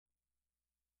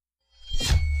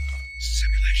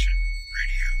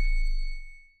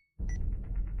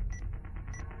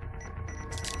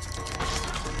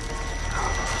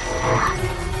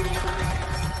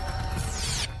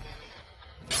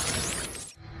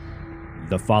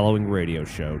The following radio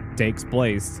show takes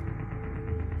place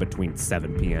between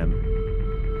 7 p.m.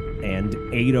 and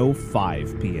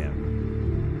 8:05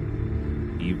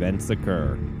 p.m. Events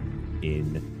occur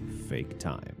in fake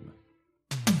time.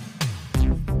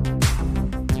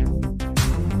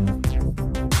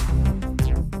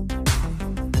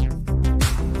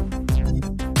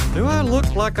 Do I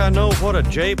look like I know what a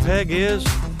JPEG is?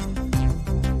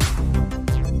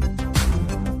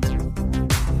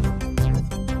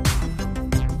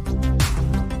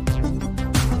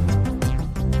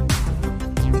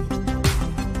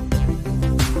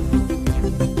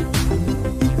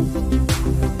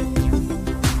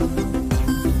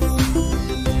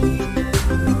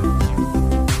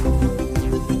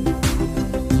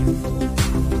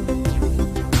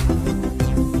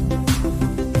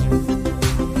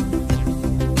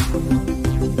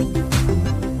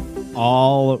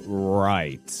 All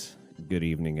right. Good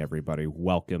evening, everybody.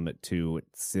 Welcome to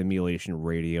Simulation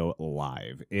Radio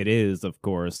Live. It is, of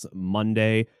course,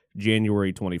 Monday,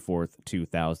 January 24th,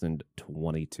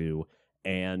 2022.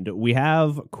 And we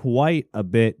have quite a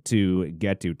bit to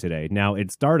get to today. Now,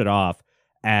 it started off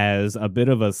as a bit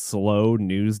of a slow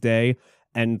news day.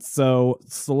 And so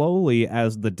slowly,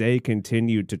 as the day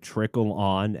continued to trickle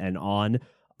on and on,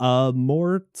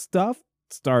 more stuff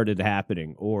started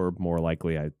happening. Or more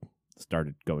likely, I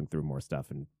started going through more stuff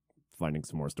and finding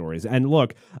some more stories. And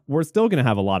look, we're still going to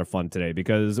have a lot of fun today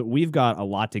because we've got a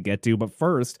lot to get to. But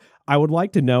first, I would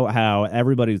like to know how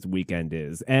everybody's weekend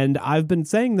is. And I've been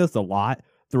saying this a lot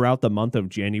throughout the month of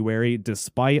January,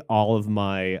 despite all of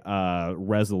my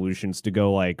resolutions to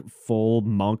go like full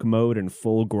monk mode and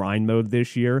full grind mode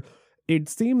this year. It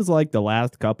seems like the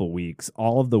last couple weeks,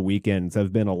 all of the weekends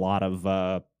have been a lot of,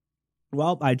 I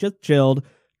just chilled,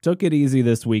 took it easy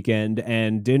this weekend,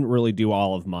 and didn't really do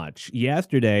all of much.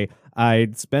 Yesterday, I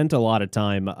spent a lot of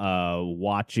time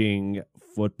watching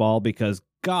football because,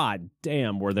 god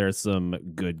damn, were there some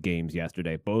good games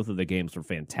yesterday. Both of the games were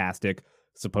fantastic.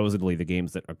 Supposedly, the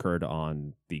games that occurred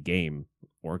on the game,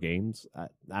 or games,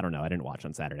 I don't know, I didn't watch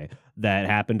on Saturday, that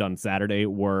happened on Saturday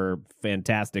were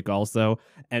fantastic also.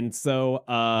 And so,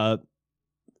 I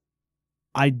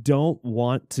don't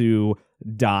want to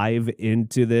dive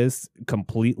into this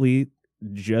completely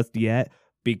just yet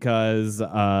because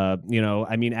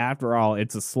after all,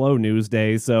 it's a slow news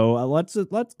day. So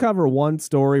let's cover one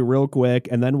story real quick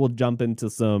and then we'll jump into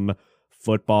some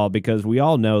football because we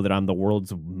all know that I'm the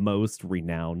world's most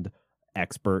renowned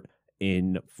expert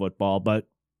in football. But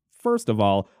first of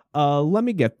all, let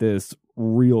me get this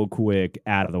real quick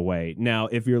out of the way. Now,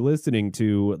 if you're listening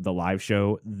to the live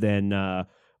show, then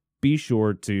be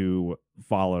sure to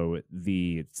follow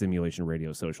the Simulation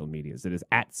Radio social medias. It is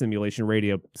at Simulation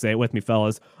Radio. Say it with me,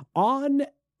 fellas. On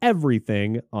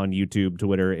everything on YouTube,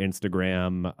 Twitter,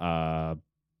 Instagram,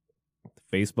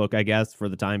 Facebook, I guess, for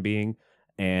the time being.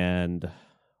 And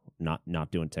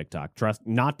not doing TikTok.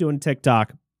 Not doing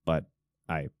TikTok, but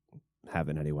I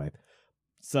haven't anyway.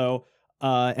 So,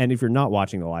 and if you're not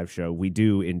watching the live show, we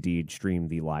do indeed stream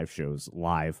the live shows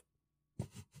live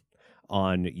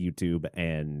on YouTube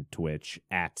and Twitch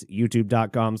at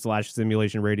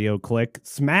youtube.com/simulation radio.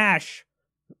 Smash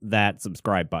that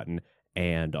subscribe button,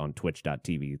 and on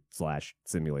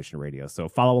twitch.tv/simulation radio. So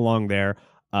follow along there.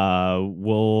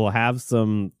 We'll have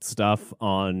some stuff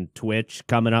on Twitch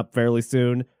coming up fairly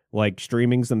soon, like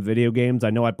streaming some video games. I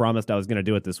know I promised I was going to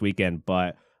do it this weekend,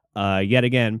 but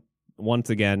once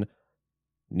again,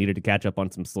 needed to catch up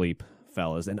on some sleep,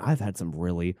 fellas. And I've had some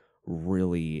really,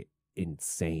 really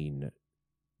insane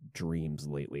dreams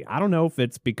lately. I don't know if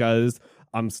it's because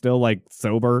I'm still like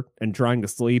sober and trying to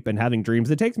sleep and having dreams.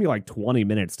 It takes me like 20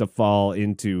 minutes to fall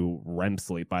into REM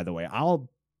sleep, by the way. I'll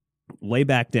lay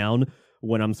back down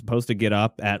when I'm supposed to get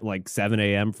up at like 7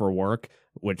 a.m. for work,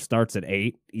 which starts at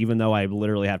 8, even though I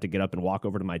literally have to get up and walk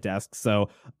over to my desk. So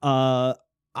I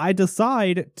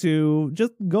decide to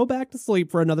just go back to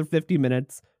sleep for another 50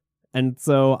 minutes. And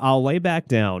so I'll lay back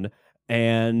down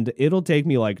and it'll take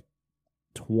me like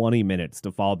 20 minutes to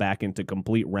fall back into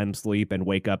complete REM sleep and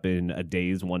wake up in a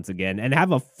daze once again and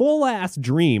have a full ass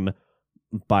dream,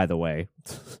 by the way.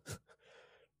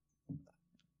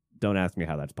 Don't ask me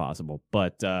how that's possible.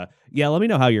 But let me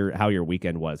know how your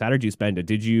weekend was. How did you spend it?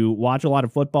 Did you watch a lot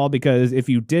of football? Because if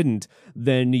you didn't,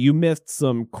 then you missed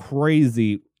some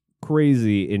crazy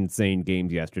insane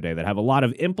games yesterday that have a lot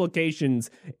of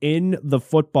implications in the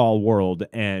football world,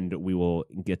 and we will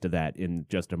get to that in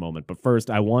just a moment. But first,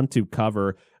 I want to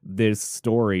cover this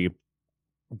story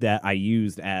that I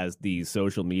used as the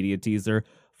social media teaser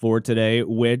for today,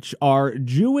 which are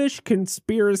Jewish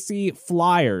conspiracy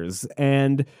flyers.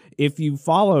 And if you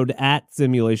followed at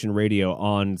Simulation Radio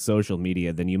on social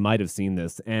media, then you might have seen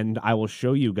this. And I will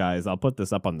show you guys. I'll put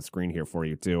this up on the screen here for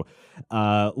you too.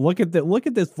 Look at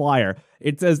this flyer.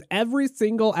 It says every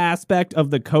single aspect of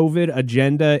the COVID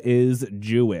agenda is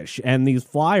Jewish. And these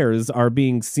flyers are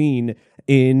being seen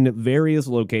in various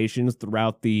locations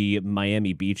throughout the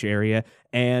Miami Beach area,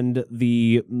 and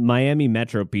the Miami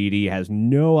Metro PD has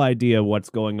no idea what's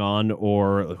going on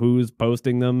or who's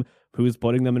posting them, who's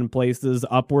putting them in places.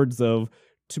 Upwards of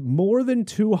more than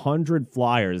 200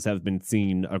 flyers have been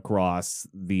seen across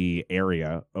the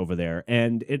area over there,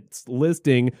 and it's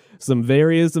listing some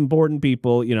various important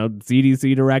people, you know,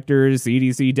 CDC directors,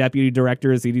 CDC deputy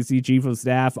directors, CDC chief of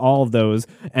staff, all of those,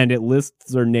 and it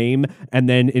lists their name, and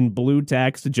then in blue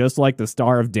text, just like the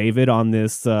Star of David on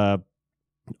this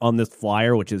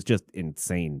flyer, which is just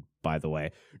insane, by the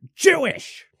way.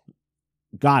 Jewish!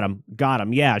 Got him.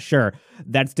 Yeah, sure.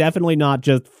 That's definitely not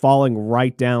just falling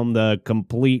right down the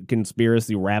complete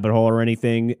conspiracy rabbit hole or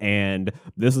anything. And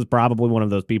this is probably one of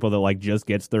those people that like just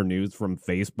gets their news from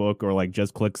Facebook or like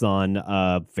just clicks on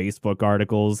Facebook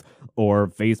articles or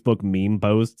Facebook meme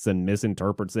posts and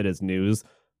misinterprets it as news.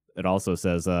 It also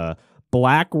says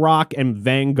BlackRock and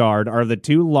Vanguard are the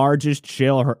two largest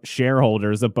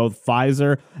shareholders of both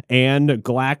Pfizer and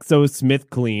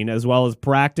GlaxoSmithKline, as well as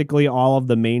practically all of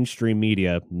the mainstream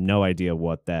media. No idea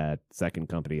what that second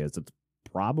company is. It's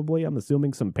probably, I'm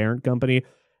assuming, some parent company.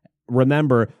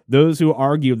 Remember, those who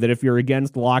argue that if you're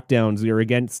against lockdowns, you're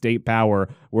against state power,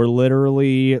 were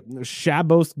literally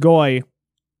Shabbos Goy.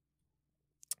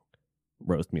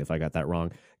 Roast me if I got that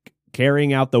wrong.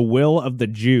 Carrying out the will of the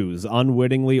Jews,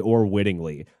 unwittingly or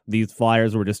wittingly. These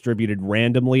flyers were distributed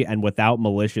randomly and without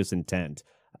malicious intent.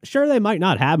 Sure, they might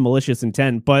not have malicious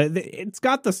intent, but it's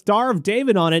got the Star of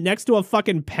David on it next to a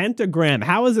fucking pentagram.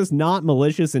 How is this not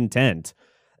malicious intent?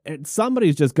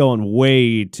 Somebody's just going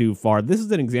way too far. This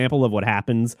is an example of what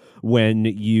happens when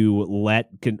you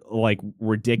let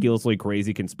ridiculously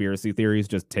crazy conspiracy theories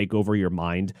just take over your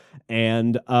mind.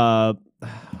 And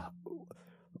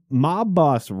Mob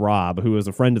Boss Rob, who is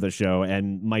a friend of the show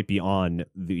and might be on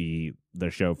the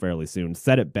show fairly soon,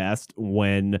 said it best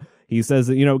when he says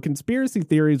that, you know, conspiracy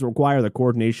theories require the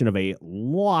coordination of a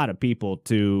lot of people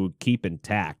to keep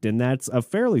intact. And that's a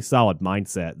fairly solid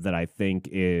mindset that I think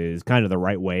is kind of the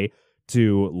right way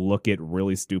to look at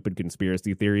really stupid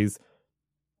conspiracy theories.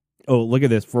 Oh, look at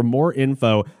this. For more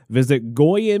info, visit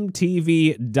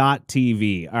goyimtv.tv.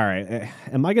 All right.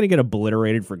 Am I going to get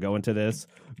obliterated for going to this?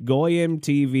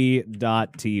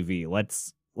 goyimtv.tv.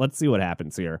 Let's see what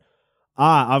happens here.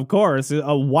 Of course,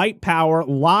 a White Power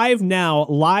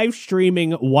live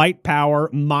streaming White Power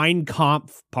Mein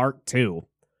Kampf Part 2.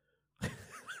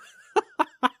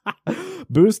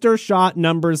 Booster shot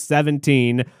number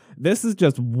 17. This is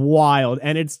just wild,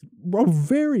 and it's a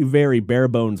very, very bare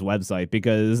bones website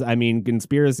because, I mean,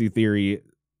 conspiracy theory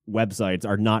websites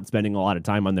are not spending a lot of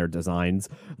time on their designs.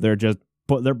 They're just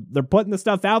they're putting the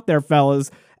stuff out there, fellas.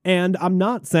 And I'm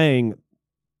not saying,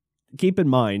 keep in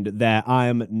mind that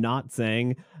I'm not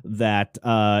saying that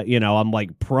I'm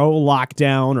like pro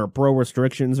lockdown or pro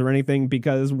restrictions or anything,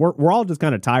 because we're all just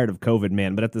kind of tired of COVID,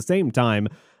 man. But at the same time,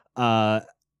 I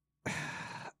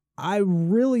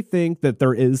really think that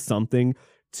there is something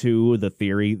to the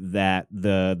theory that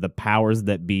the powers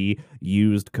that be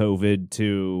used COVID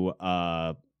to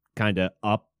kind of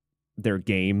up their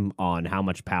game on how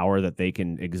much power that they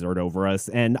can exert over us.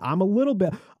 And I'm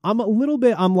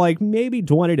like maybe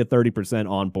 20 to 30%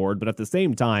 on board. But at the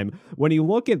same time, when you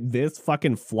look at this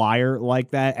fucking flyer like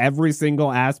that, every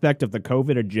single aspect of the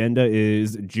COVID agenda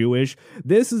is Jewish.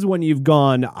 This is when you've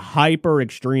gone hyper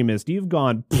extremist. You've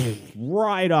gone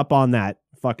right up on that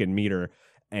fucking meter.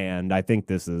 And I think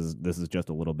this is just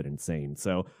a little bit insane.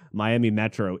 So Miami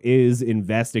Metro is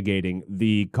investigating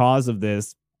the cause of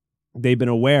this. They've been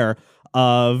aware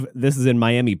of, this is in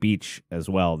Miami Beach as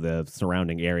well, the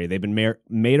surrounding area. They've been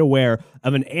made aware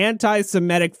of an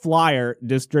anti-Semitic flyer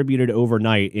distributed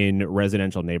overnight in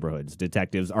residential neighborhoods.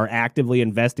 Detectives are actively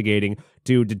investigating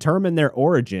to determine their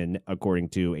origin, according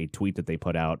to a tweet that they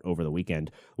put out over the weekend.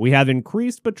 We have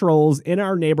increased patrols in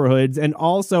our neighborhoods and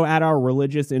also at our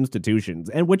religious institutions,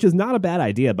 and which is not a bad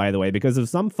idea, by the way, because if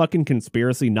some fucking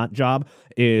conspiracy nut job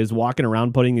is walking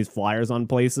around putting these flyers on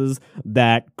places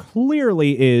that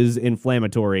clearly is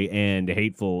inflammatory and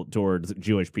hateful towards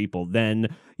Jewish people,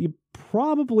 then you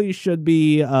probably should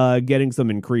be getting some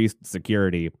increased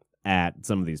security at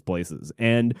some of these places.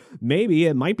 And maybe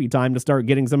it might be time to start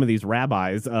getting some of these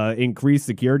rabbis increased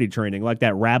security training, like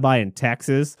that rabbi in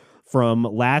Texas from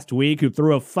last week who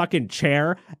threw a fucking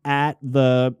chair at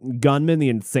the gunman, the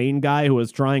insane guy who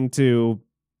was trying to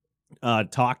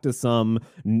talk to some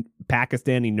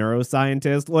Pakistani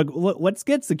neuroscientist. Look, let's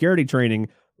get security training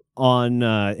on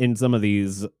in some of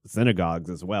these synagogues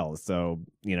as well. So,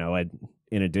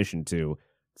 in addition to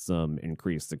some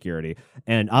increased security.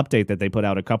 An update that they put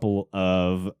out a couple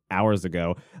of hours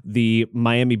ago, the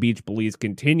Miami Beach Police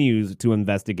continues to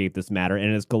investigate this matter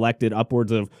and has collected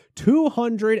upwards of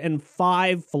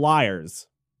 205 flyers.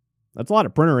 That's a lot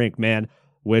of printer ink, man,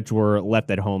 which were left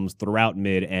at homes throughout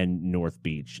Mid and North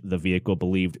Beach. The vehicle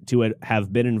believed to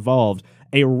have been involved.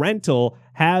 A rental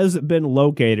has been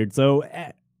located. So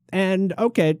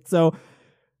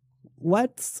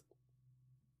let's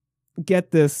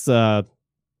get this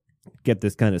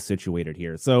kind of situated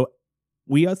here. So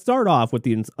we start off with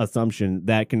the assumption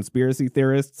that conspiracy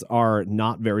theorists are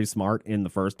not very smart in the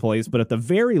first place, but at the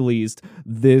very least,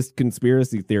 this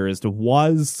conspiracy theorist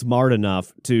was smart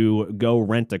enough to go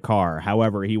rent a car.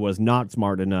 However, he was not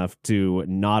smart enough to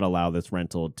not allow this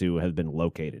rental to have been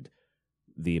located.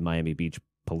 The Miami Beach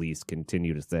Police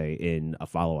continue to say in a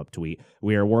follow-up tweet,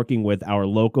 "We are working with our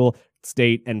local,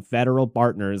 state, and federal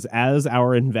partners as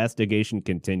our investigation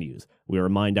continues. We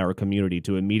remind our community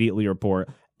to immediately report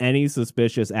any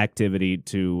suspicious activity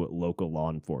to local law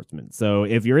enforcement." So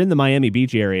if you're in the Miami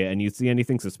Beach area and you see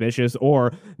anything suspicious,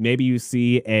 or maybe you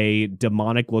see a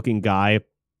demonic-looking guy,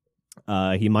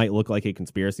 he might look like a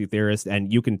conspiracy theorist,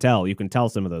 and you can tell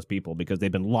some of those people because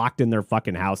they've been locked in their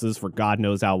fucking houses for God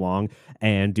knows how long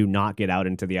and do not get out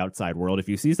into the outside world. If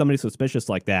you see somebody suspicious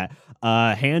like that,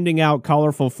 handing out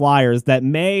colorful flyers that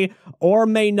may or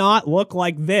may not look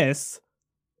like this,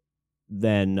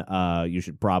 then you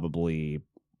should probably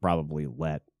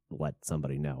let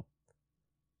somebody know.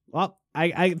 Well,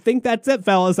 I think that's it,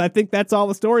 fellas. I think that's all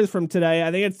the stories from today.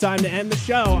 I think it's time to end the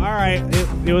show. All right.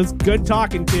 It was good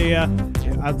talking to you.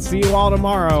 I'll see you all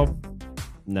tomorrow.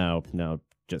 No,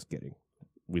 just kidding.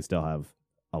 We still have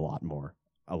a lot more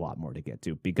to get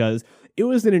to because it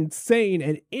was an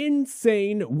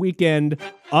insane weekend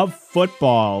of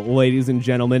football, ladies and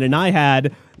gentlemen. And I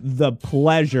had the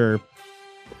pleasure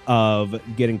of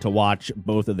getting to watch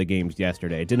both of the games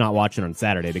yesterday. I did not watch it on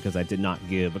Saturday because I did not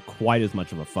give quite as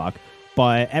much of a fuck.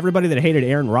 But everybody that hated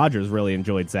Aaron Rodgers really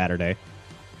enjoyed Saturday.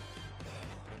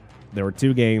 There were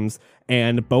two games,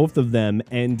 and both of them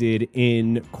ended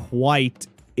in quite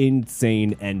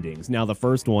insane endings. Now, the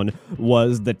first one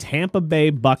was the Tampa Bay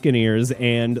Buccaneers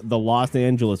and the Los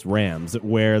Angeles Rams,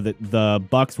 where the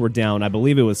Bucs were down. I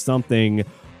believe it was something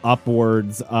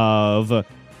upwards of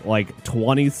like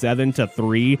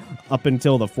 27-3 up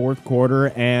until the fourth quarter.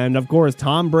 And of course,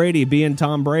 Tom Brady, being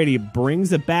Tom Brady,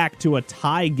 brings it back to a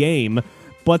tie game.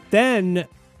 But then,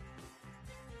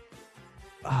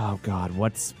 oh God,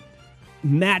 what's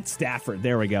Matt Stafford?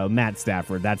 There we go. Matt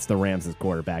Stafford. That's the Rams'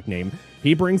 quarterback name.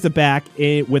 He brings it back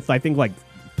with, I think, like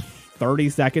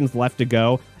 30 seconds left to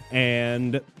go.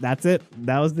 And that's it.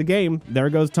 That was the game.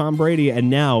 There goes Tom Brady. And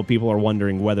now people are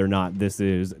wondering whether or not this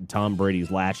is Tom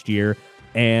Brady's last year.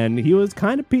 And he was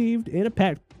kind of peeved in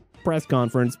a press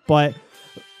conference, but,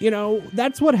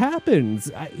 that's what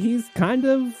happens. He's kind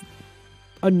of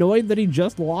annoyed that he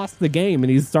just lost the game,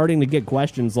 and he's starting to get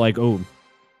questions like, oh,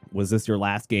 was this your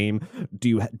last game?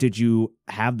 Did you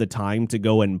have the time to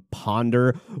go and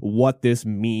ponder what this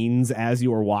means as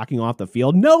you were walking off the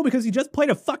field? No, because he just played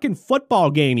a fucking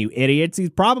football game, you idiots. He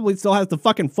probably still has the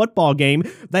fucking football game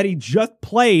that he just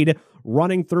played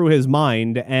running through his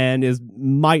mind and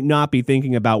might not be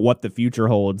thinking about what the future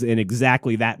holds in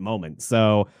exactly that moment.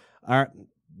 So,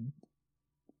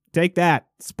 take that,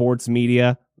 sports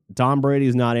media. Tom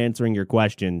Brady's not answering your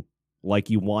question like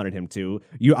you wanted him to.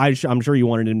 I'm sure you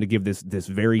wanted him to give this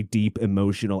very deep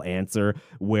emotional answer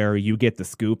where you get the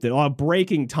scoop that,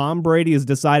 breaking, Tom Brady has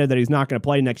decided that he's not going to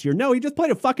play next year. No, he just played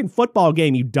a fucking football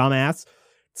game, you dumbass.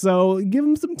 So give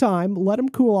him some time. Let him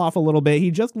cool off a little bit.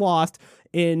 He just lost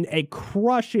in a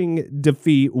crushing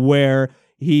defeat where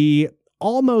he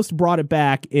almost brought it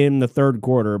back in the third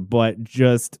quarter, but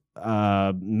just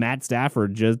Matt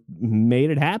Stafford just made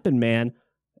it happen, man.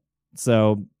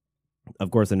 So,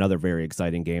 of course, another very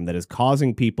exciting game that is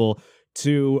causing people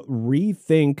to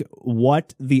rethink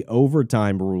what the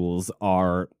overtime rules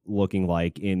are looking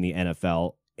like in the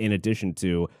NFL, in addition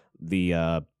to the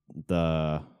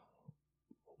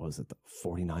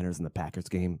 49ers and the Packers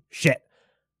game? Shit.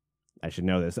 I should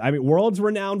know this. I mean, world's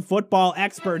renowned football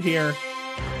expert here.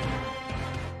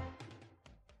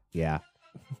 Yeah.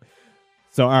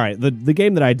 So, all right, the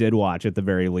game that I did watch at the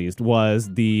very least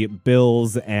was the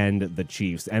Bills and the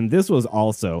Chiefs. And this was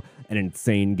also an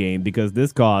insane game because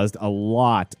this caused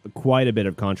quite a bit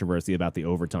of controversy about the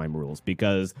overtime rules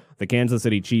because the Kansas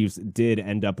City Chiefs did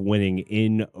end up winning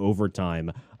in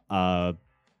overtime. It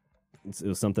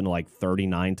was something like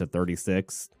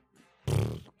 39-36.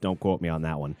 Don't quote me on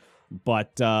that one.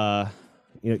 But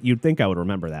you'd think I would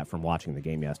remember that from watching the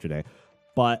game yesterday.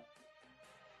 But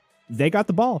they got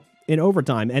the ball in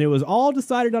overtime, and it was all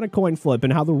decided on a coin flip.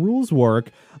 And how the rules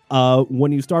work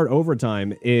when you start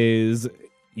overtime is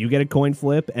you get a coin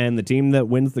flip, and the team that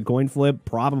wins the coin flip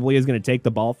probably is going to take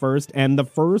the ball first. And the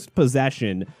first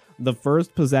possession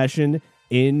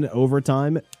in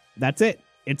overtime, that's it.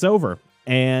 It's over.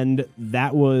 And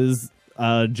that was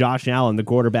Josh Allen, the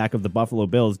quarterback of the Buffalo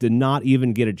Bills, did not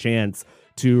even get a chance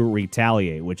to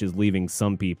retaliate, which is leaving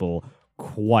some people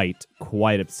quite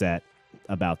upset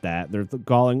about that. They're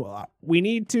calling, we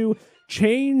need to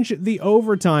change the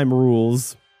overtime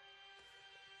rules.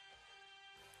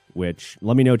 Which,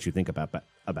 let me know what you think about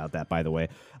that, by the way.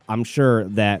 I'm sure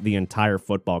that the entire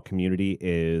football community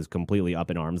is completely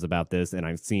up in arms about this, and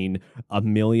I've seen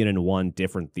 1,000,001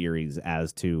 different theories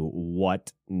as to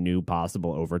what new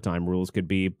possible overtime rules could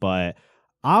be, but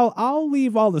I'll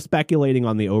leave all the speculating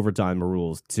on the overtime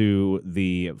rules to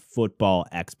the football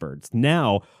experts.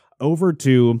 Now, over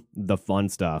to the fun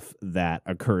stuff that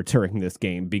occurred during this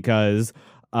game, because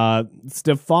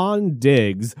Stephon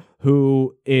Diggs,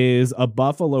 who is a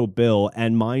Buffalo Bill,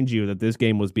 and mind you that this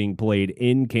game was being played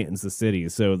in Kansas City,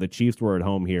 so the Chiefs were at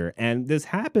home here, and this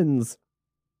happens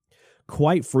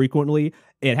quite frequently.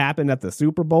 It happened at the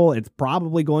Super Bowl. It's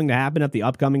probably going to happen at the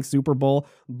upcoming Super Bowl,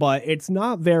 but it's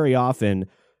not very often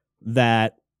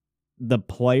that the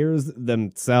players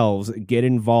themselves get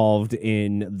involved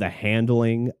in the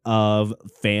handling of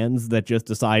fans that just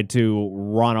decide to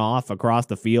run off across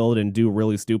the field and do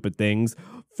really stupid things.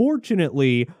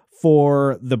 Fortunately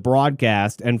for the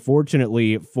broadcast and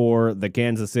fortunately for the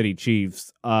Kansas City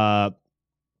Chiefs, and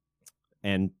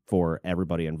for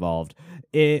everybody involved,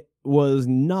 it was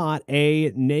not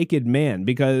a naked man,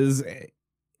 because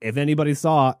if anybody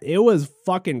saw, it was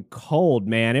fucking cold,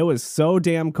 man. It was so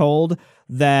damn cold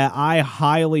that I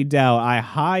highly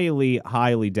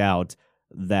doubt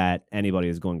that anybody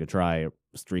is going to try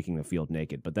streaking the field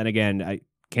naked. But then again, I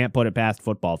can't put it past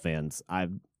football fans.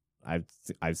 I've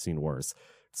seen worse.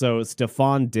 So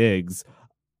Stephon Diggs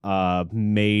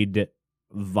made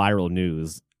viral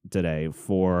news today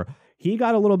for he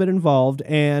got a little bit involved,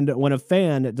 and when a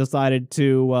fan decided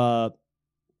to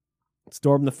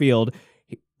storm the field,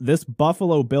 this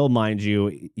Buffalo Bill, mind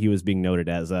you, he was being noted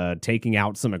as taking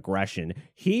out some aggression.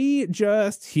 He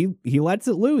lets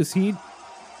it loose. He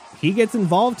gets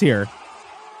involved here.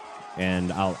 And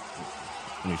let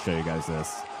me show you guys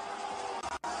this.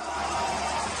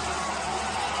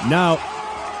 No.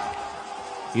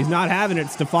 He's not having it.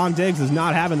 Stephon Diggs is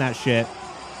not having that shit.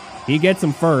 He gets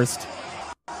him first.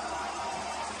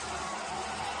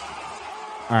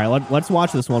 All right, let's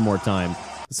watch this one more time.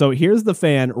 So here's the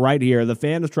fan right here. The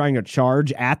fan is trying to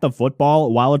charge at the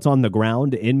football while it's on the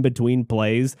ground in between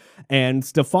plays. And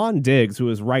Stephon Diggs, who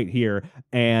is right here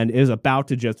and is about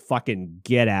to just fucking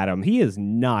get at him, he is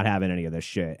not having any of this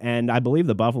shit. And I believe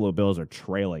the Buffalo Bills are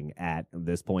trailing at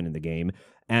this point in the game.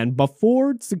 And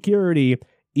before security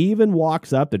even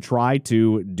walks up to try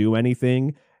to do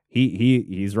anything,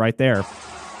 he's right there.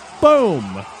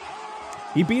 Boom!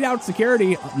 He beat out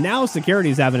security. Now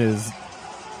security's having his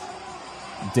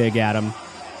dig at him.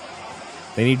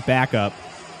 They need backup.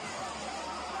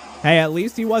 Hey, at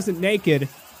least he wasn't naked.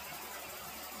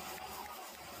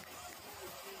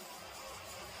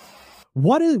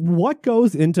 What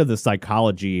goes into the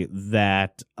psychology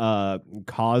that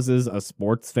causes a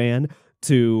sports fan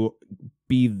to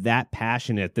be that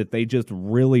passionate that they just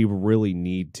really, really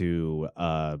need to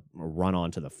run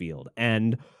onto the field?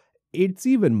 And it's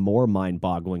even more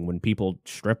mind-boggling when people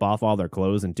strip off all their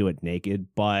clothes and do it naked.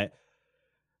 But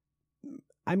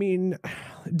I mean,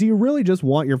 do you really just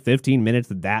want your 15 minutes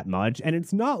that much? And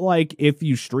it's not like if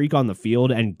you streak on the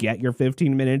field and get your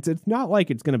 15 minutes, it's not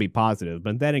like it's going to be positive.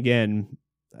 But then again,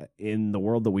 in the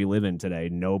world that we live in today,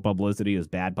 no publicity is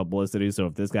bad publicity. So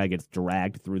if this guy gets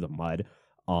dragged through the mud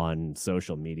on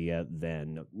social media,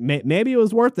 then maybe it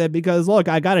was worth it, because look,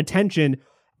 I got attention,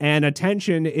 and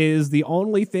attention is the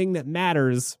only thing that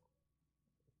matters.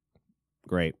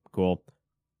 Great. Cool.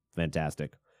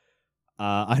 Fantastic.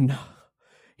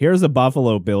 Here's a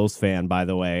Buffalo Bills fan, by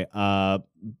the way,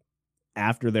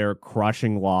 after their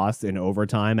crushing loss in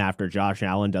overtime, after Josh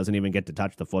Allen doesn't even get to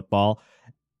touch the football,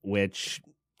 which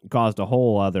caused a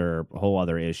whole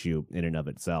other issue in and of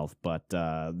itself. But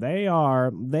they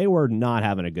were not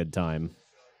having a good time.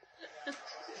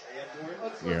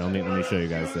 Here, let me show you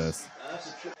guys this.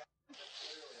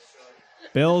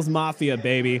 Bills Mafia,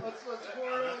 baby.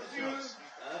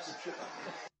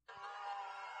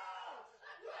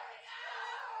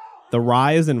 The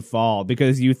rise and fall,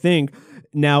 because you think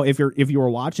now if you were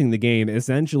watching the game,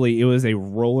 essentially it was a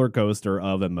roller coaster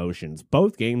of emotions.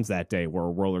 Both games that day were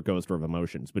a roller coaster of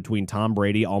emotions, between Tom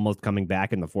Brady almost coming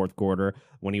back in the fourth quarter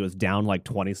when he was down like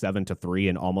 27-3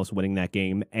 and almost winning that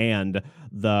game, and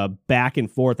the back and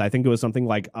forth. I think it was something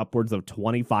like upwards of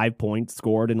 25 points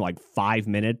scored in like 5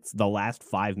 minutes, the last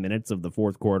 5 minutes of the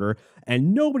fourth quarter,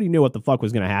 and nobody knew what the fuck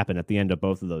was going to happen at the end of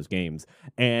both of those games.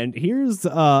 And here's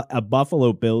a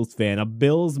Buffalo Bills fan, a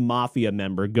Bills Mafia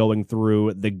member, going through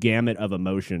the gamut of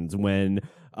emotions when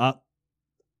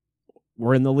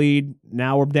we're in the lead,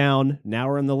 now we're down, now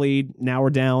we're in the lead, now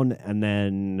we're down, and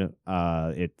then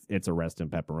it's a rest in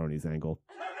pepperonis angle.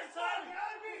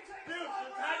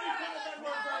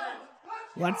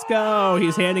 Let's go.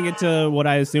 He's handing it to what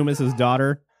I assume is his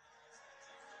daughter.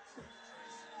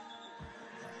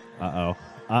 Uh-oh.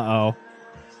 Uh-oh.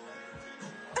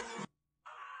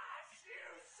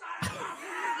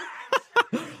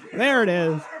 There it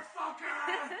is.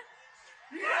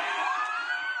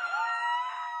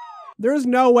 There's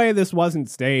no way this wasn't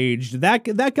staged. That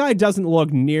guy doesn't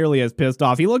look nearly as pissed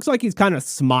off. He looks like he's kind of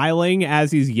smiling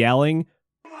as he's yelling.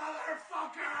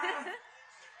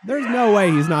 There's no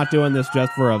way he's not doing this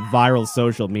just for a viral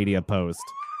social media post.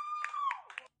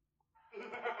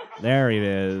 There it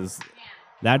is.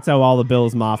 That's how all the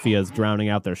Bills Mafia is drowning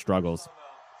out their struggles.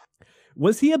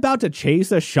 Was he about to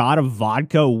chase a shot of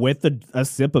vodka with a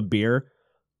sip of beer?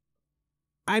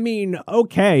 I mean,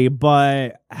 okay,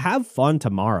 but have fun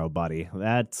tomorrow, buddy.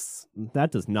 That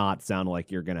does not sound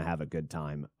like you're going to have a good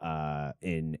time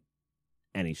in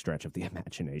any stretch of the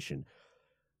imagination.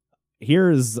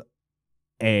 Here's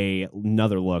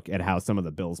another look at how some of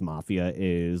the Bills Mafia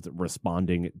is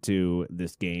responding to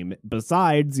this game.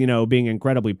 Besides, being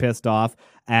incredibly pissed off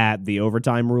at the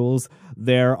overtime rules,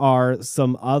 there are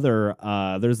some other,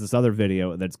 there's this other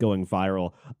video that's going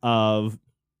viral of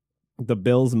the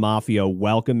Bills Mafia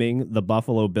welcoming the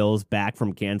Buffalo Bills back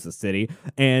from Kansas City.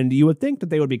 And you would think that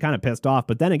they would be kind of pissed off.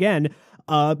 But then again,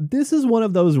 this is one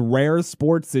of those rare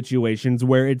sports situations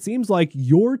where it seems like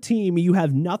your team, you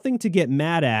have nothing to get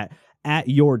mad at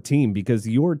your team, because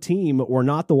your team were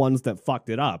not the ones that fucked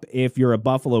it up. If you're a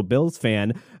Buffalo Bills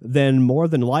fan, then more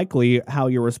than likely how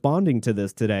you're responding to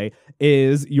this today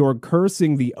is you're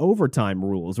cursing the overtime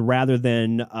rules rather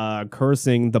than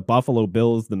cursing the Buffalo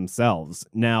Bills themselves.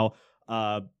 Now,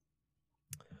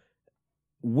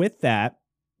 with that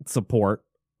support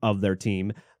of their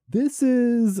team, this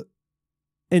is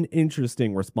an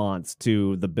interesting response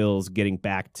to the Bills getting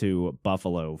back to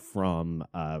Buffalo from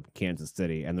Kansas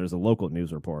City, and there's a local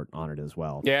news report on it as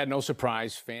well. Yeah, no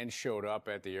surprise. Fans showed up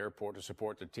at the airport to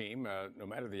support the team, no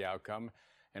matter the outcome.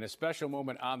 And a special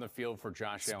moment on the field for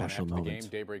Josh Allen after the game.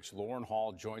 Daybreak's Lauren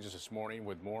Hall joins us this morning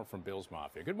with more from Bills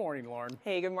Mafia. Good morning, Lauren.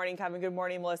 Hey, good morning, Kevin. Good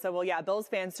morning, Melissa. Well, yeah, Bills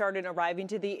fans started arriving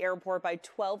to the airport by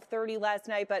 12:30 last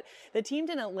night, but the team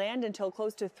didn't land until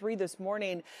close to 3 this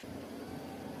morning.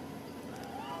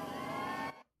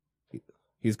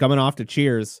 He's coming off to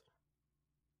cheers.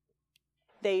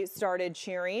 They started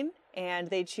cheering, and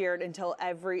they cheered until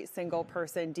every single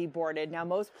person deboarded.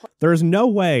 Now, there's no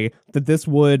way that this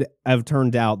would have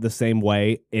turned out the same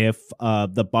way if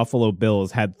the Buffalo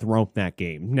Bills had thrown that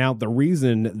game. Now, the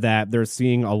reason that they're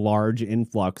seeing a large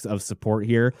influx of support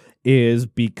here is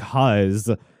because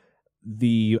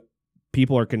the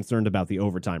people are concerned about the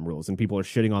overtime rules, and people are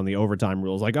shitting on the overtime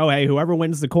rules. Like, oh, hey, whoever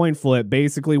wins the coin flip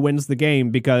basically wins the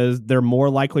game because they're more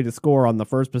likely to score on the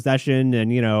first possession.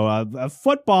 And, a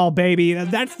football, baby.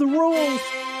 That's the rules.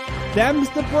 Them's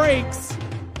the breaks.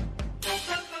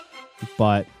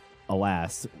 But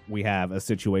alas, we have a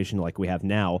situation like we have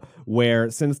now where,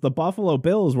 since the Buffalo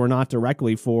Bills were not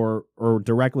directly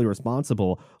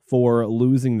responsible for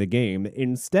losing the game,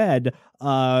 instead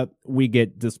we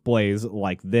get displays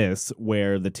like this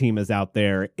where the team is out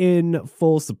there in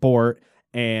full support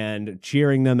and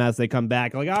cheering them as they come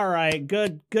back. Like, all right,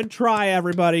 good try,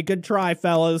 everybody. Good try,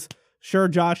 fellas. Sure,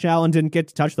 Josh Allen didn't get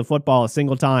to touch the football a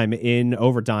single time in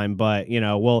overtime, but,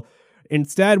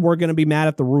 instead, we're going to be mad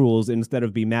at the rules instead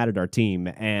of be mad at our team.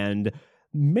 And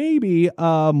maybe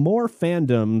more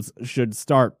fandoms should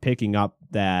start picking up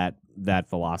that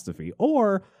philosophy.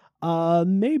 Or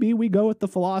maybe we go with the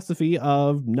philosophy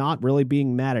of not really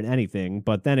being mad at anything.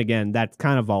 But then again, that's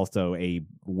kind of also a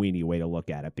weenie way to look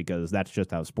at it, because that's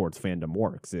just how sports fandom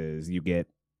works, is you get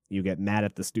You get mad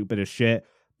at the stupidest shit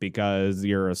because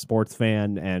you're a sports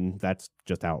fan, and that's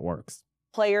just how it works.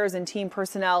 Players and team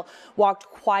personnel walked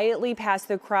quietly past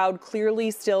the crowd,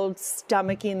 clearly still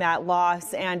stomaching that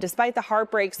loss. And despite the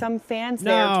heartbreak, some fans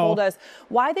there told us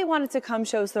why they wanted to come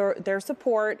show their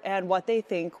support and what they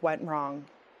think went wrong.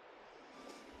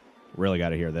 Really got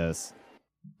to hear this.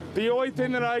 The only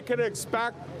thing that I could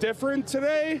expect different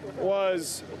today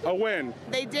was a win.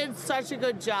 They did such a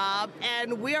good job,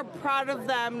 and we are proud of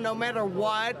them no matter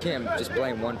what. Can't just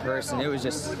blame one person. It was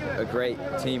just a great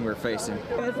team we're facing.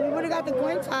 If we would have got the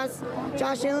coin toss,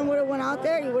 Josh Allen would have went out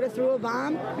there, he would have threw a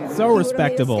bomb. So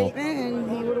respectable. And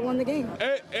he would have won the game.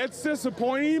 It's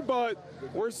disappointing, but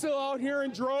we're still out here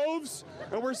in droves,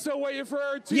 and we're still waiting for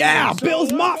our team. Yeah,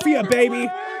 Bills Mafia, baby.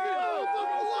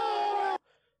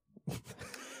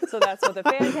 So that's what the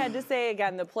fans had to say.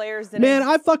 Again, the players didn't. Man,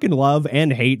 I fucking love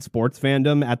and hate sports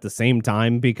fandom at the same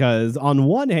time, because on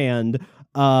one hand,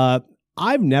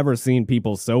 I've never seen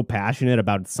people so passionate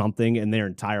about something in their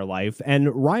entire life.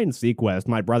 And Ryan Seacrest,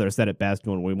 my brother, said it best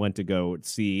when we went to go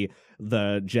see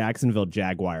the Jacksonville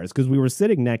Jaguars, because we were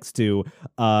sitting next to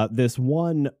this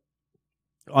one.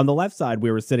 On the left side, we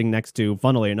were sitting next to,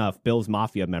 funnily enough, Bills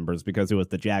Mafia members, because it was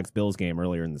the Jags-Bills game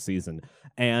earlier in the season.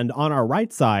 And on our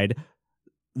right side,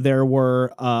 there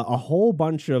were a whole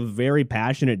bunch of very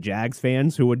passionate Jags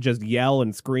fans who would just yell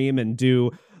and scream and do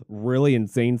really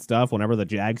insane stuff whenever the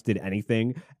Jags did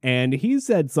anything. And he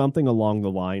said something along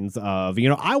the lines of,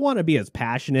 I want to be as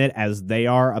passionate as they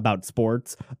are about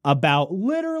sports, about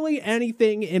literally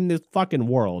anything in this fucking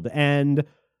world. And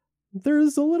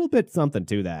there's a little bit something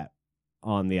to that,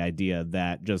 on the idea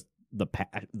that just the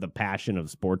passion of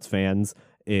sports fans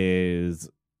is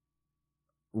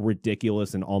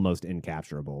ridiculous and almost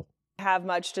incapturable. Have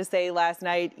much to say last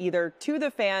night, either to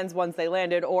the fans once they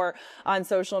landed or on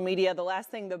social media. The last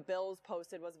thing the Bills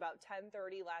posted was about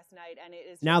 10:30 last night, and it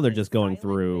is now they're just going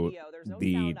through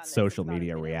the social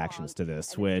media reactions to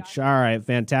this, which, all right,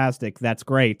 fantastic, that's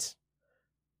great.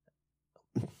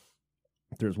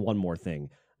 There's one more thing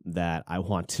that I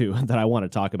want to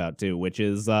talk about too, which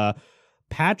is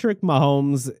Patrick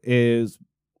Mahomes is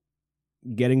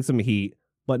getting some heat,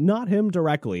 but not him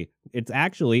directly. It's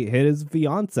actually his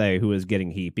fiance who is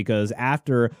getting heat, because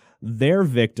after their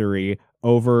victory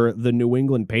over the New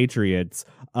England Patriots,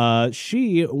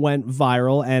 she went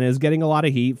viral and is getting a lot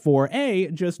of heat for A,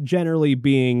 just generally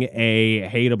being a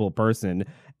hateable person,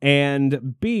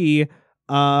 and B,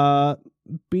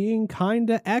 being kind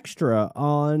of extra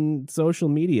on social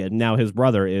media. Now, his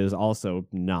brother is also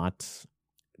not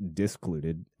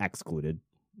excluded.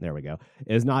 There we go.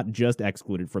 Is not just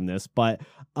excluded from this, but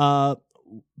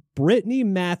Brittany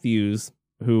Matthews,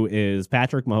 who is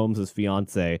Patrick Mahomes'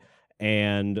 fiance,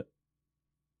 and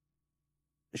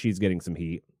she's getting some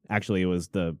heat. Actually, it was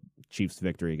the Chiefs'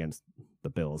 victory against the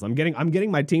Bills. I'm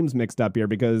getting my teams mixed up here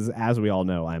because, as we all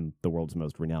know, I'm the world's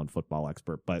most renowned football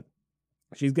expert, but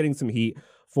she's getting some heat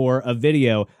for a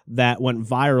video that went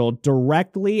viral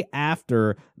directly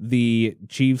after the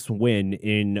Chiefs win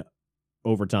in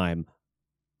overtime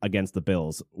against the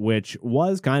Bills, which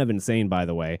was kind of insane, by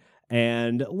the way.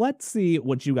 And let's see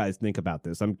what you guys think about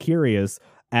this. I'm curious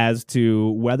as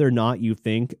to whether or not you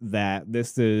think that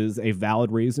this is a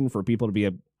valid reason for people to be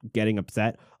getting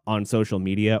upset on social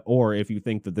media, or if you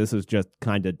think that this is just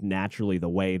kind of naturally the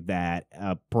way that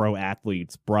a pro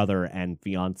athlete's brother and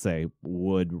fiance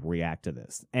would react to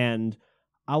this. And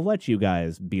I'll let you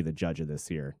guys be the judge of this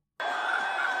here.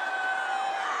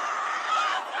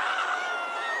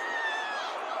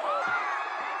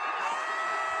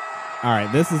 All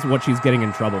right, this is what she's getting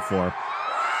in trouble for.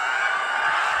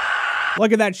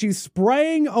 Look at that. She's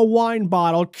spraying a wine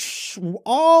bottle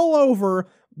all over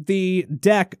the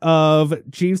deck of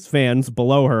Chiefs fans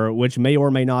below her, which may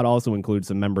or may not also include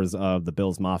some members of the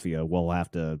Bills Mafia. We'll have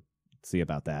to see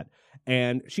about that.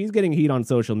 And she's getting heat on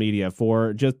social media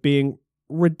for just being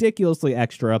ridiculously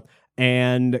extra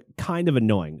and kind of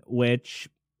annoying, which,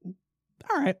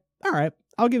 all right,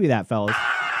 I'll give you that, fellas.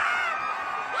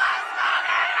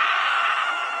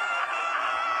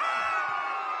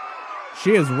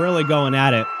 She is really going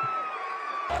at it.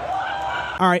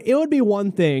 All right, it would be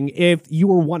one thing if you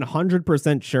were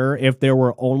 100% sure if there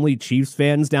were only Chiefs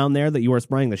fans down there that you were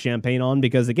spraying the champagne on,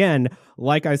 because again,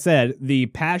 like I said, the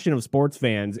passion of sports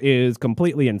fans is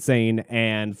completely insane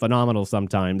and phenomenal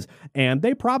sometimes, and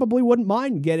they probably wouldn't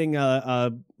mind getting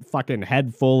a fucking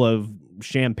head full of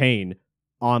champagne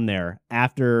on there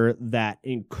after that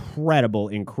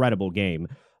incredible game.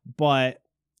 But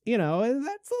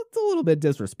that's a little bit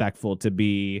disrespectful to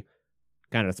be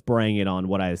kind of spraying it on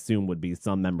what I assume would be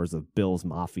some members of Bills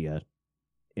Mafia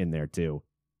in there too.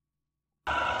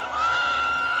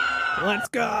 Let's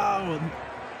go.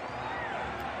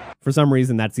 For some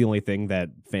reason, that's the only thing that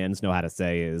fans know how to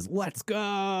say is, let's go.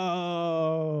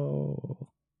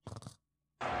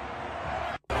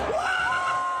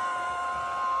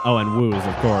 Oh, and woos,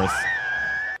 of course.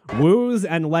 Woos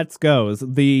and let's goes,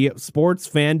 the sports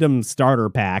fandom starter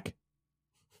pack.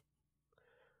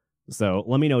 So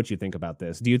let me know what you think about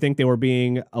this. Do you think they were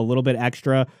being a little bit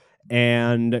extra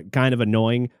and kind of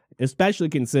annoying, especially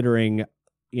considering,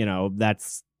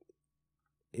 that's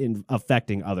in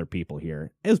affecting other people here,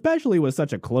 especially with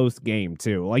such a close game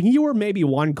too. Like, you were maybe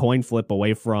one coin flip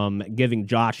away from giving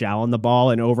Josh Allen the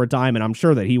ball in overtime, and I'm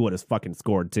sure that he would have fucking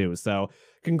scored too. So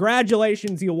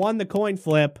congratulations, you won the coin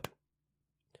flip.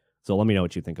 So let me know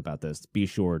what you think about this. Be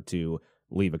sure to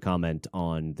leave a comment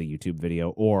on the YouTube video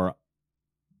or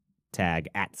tag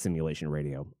 @Simulation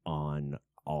Radio on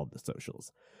all the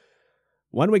socials.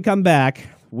 When we come back,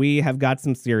 we have got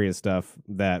some serious stuff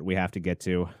that we have to get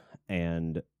to.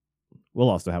 And we'll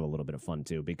also have a little bit of fun,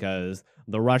 too, because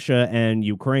the Russia and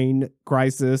Ukraine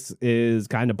crisis is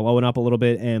kind of blowing up a little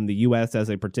bit, and the U.S. has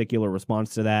a particular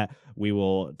response to that. We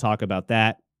will talk about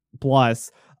that.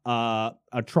 Plus, a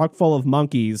truck full of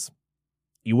monkeys.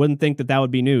 You wouldn't think that that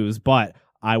would be news, but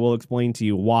I will explain to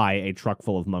you why a truck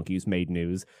full of monkeys made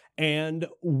news. And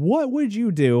what would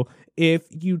you do if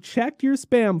you checked your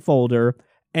spam folder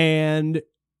and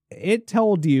it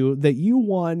told you that you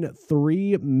won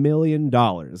 $3 million.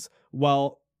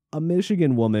 Well, a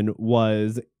Michigan woman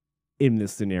was in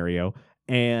this scenario,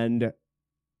 and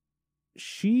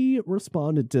she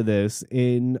responded to this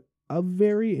in a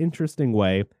very interesting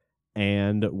way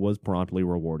and was promptly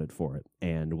rewarded for it.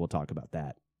 And we'll talk about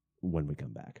that when we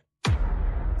come back.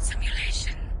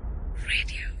 Simulation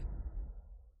Radio.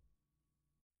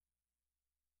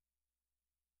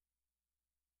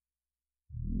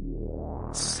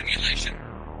 Simulation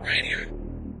Radio.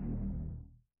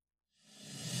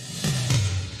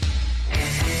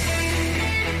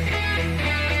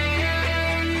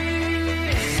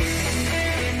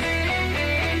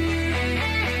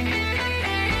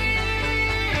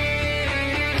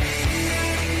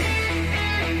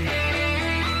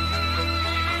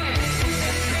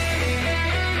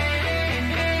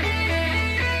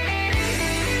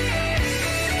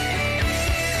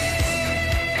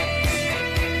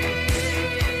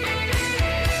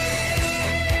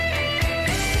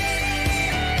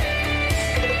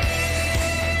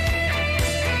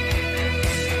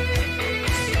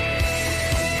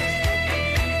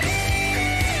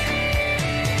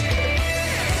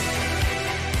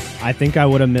 I think I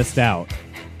would have missed out.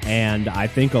 And I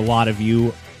think a lot of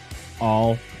you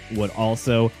all would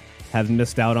also have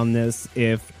missed out on this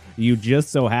if you just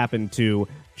so happen to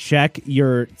check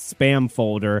your spam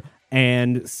folder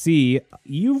and see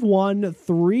you've won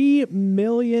 $3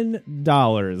 million.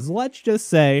 Let's just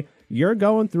say you're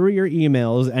going through your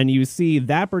emails and you see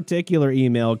that particular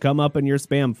email come up in your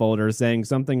spam folder saying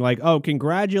something like, oh,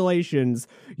 congratulations,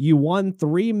 you won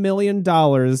 $3 million.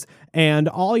 And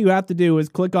all you have to do is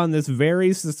click on this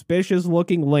very suspicious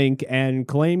looking link and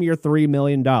claim your $3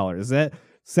 million. That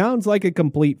sounds like a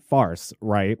complete farce,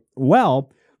 right? Well,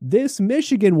 this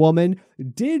Michigan woman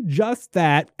did just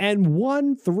that and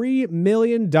won $3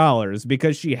 million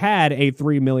because she had a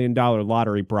 $3 million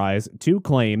lottery prize to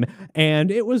claim, and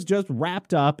it was just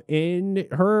wrapped up in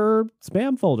her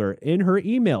spam folder, in her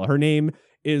email. Her name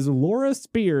is Laura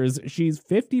Spears. She's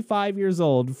 55 years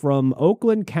old from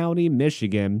Oakland County,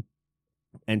 Michigan.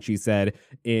 And she said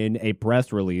in a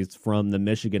press release from the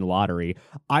Michigan Lottery,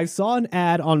 I saw an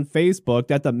ad on Facebook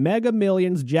that the Mega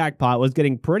Millions jackpot was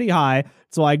getting pretty high,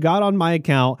 so I got on my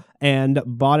account and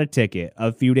bought a ticket.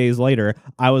 A few days later,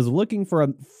 I was looking for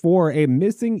a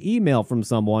missing email from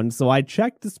someone, so I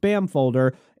checked the spam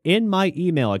folder in my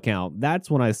email account. That's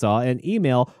when I saw an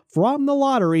email from the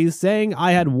lottery saying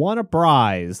I had won a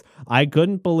prize. I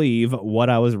couldn't believe what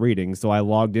I was reading, so I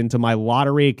logged into my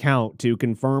lottery account to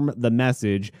confirm the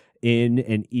message in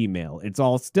an email. It's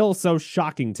all still so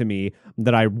shocking to me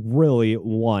that I really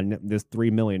won this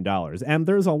 $3 million. And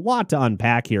there's a lot to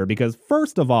unpack here because,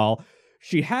 first of all,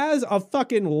 she has a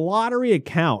fucking lottery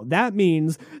account. That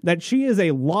means that she is a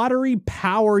lottery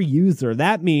power user.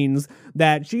 That means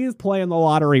that she is playing the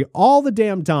lottery all the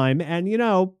damn time. And, you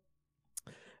know,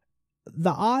 the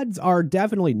odds are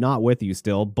definitely not with you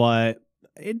still, but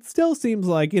it still seems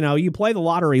like, you know, you play the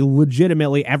lottery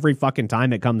legitimately every fucking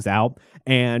time it comes out,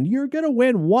 and you're going to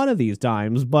win one of these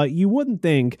times, but you wouldn't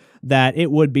think that it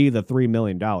would be the $3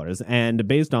 million. And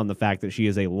based on the fact that she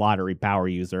is a lottery power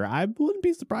user, I wouldn't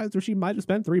be surprised if she might have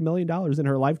spent $3 million in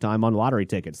her lifetime on lottery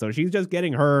tickets. So she's just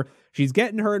getting her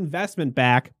investment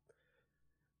back.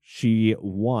 She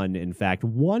won, in fact,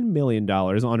 $1 million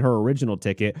on her original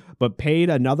ticket, but paid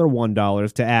another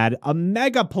 $1 to add a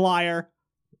Megaplier,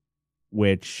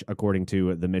 which, according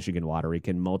to the Michigan Lottery,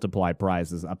 can multiply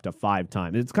prizes up to 5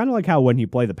 times. It's kind of like how when you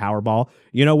play the Powerball,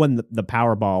 you know, when the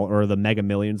Powerball or the Mega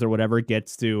Millions or whatever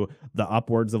gets to the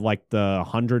upwards of like the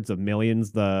hundreds of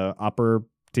millions, the upper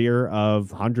tier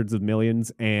of hundreds of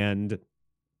millions, and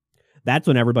that's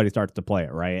when everybody starts to play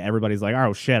it, right? Everybody's like,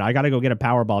 oh shit, I got to go get a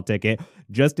Powerball ticket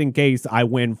just in case I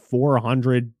win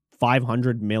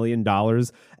 $500 million.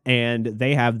 And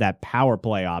they have that power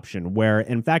play option where,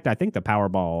 in fact, I think the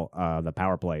Powerball, the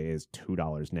power play is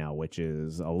 $2 now, which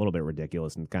is a little bit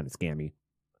ridiculous and kind of scammy.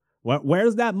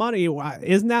 Where's that money?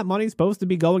 Isn't that money supposed to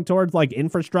be going towards like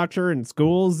infrastructure and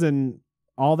schools and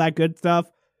all that good stuff?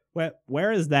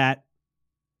 Where is that?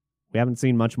 We haven't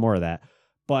seen much more of that.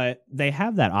 But they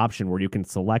have that option where you can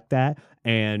select that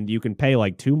and you can pay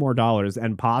like $2 more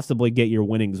and possibly get your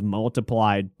winnings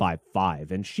multiplied by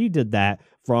 5. And she did that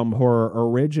from her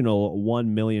original $1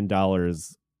 million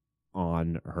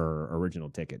on her original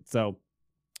ticket. So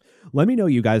let me know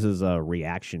you guys'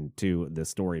 reaction to this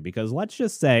story, because let's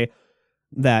just say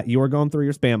that you are going through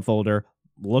your spam folder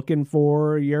looking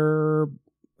for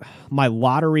my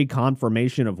lottery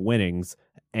confirmation of winnings,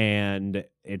 and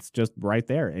it's just right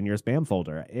there in your spam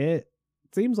folder. It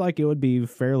seems like it would be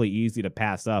fairly easy to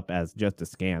pass up as just a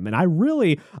scam. And I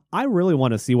really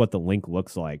want to see what the link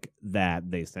looks like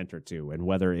that they sent her to, and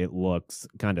whether it looks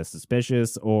kind of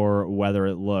suspicious or whether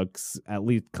it looks at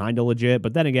least kind of legit.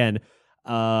 But then again,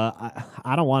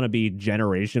 I don't want to be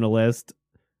generationalist,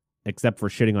 except for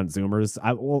shitting on Zoomers.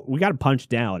 We got to punch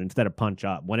down instead of punch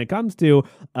up. When it comes to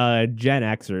Gen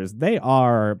Xers, they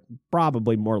are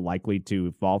probably more likely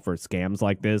to fall for scams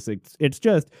like this. It's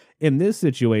just, in this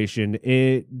situation,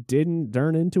 it didn't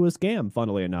turn into a scam,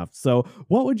 funnily enough. So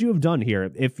what would you have done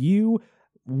here if you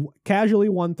casually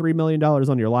won $3 million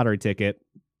on your lottery ticket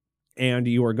and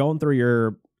you were going through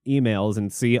your emails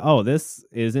and see, oh, this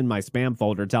is in my spam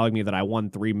folder telling me that I won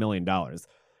 $3 million?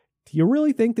 Do you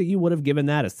really think that you would have given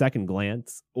that a second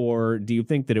glance, or do you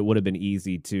think that it would have been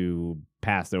easy to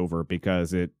pass over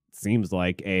because it seems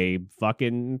like a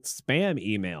fucking spam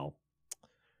email?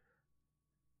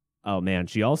 Oh man,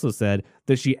 she also said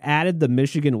that she added the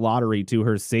Michigan Lottery to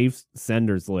her safe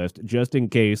senders list just in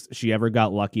case she ever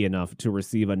got lucky enough to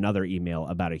receive another email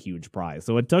about a huge prize.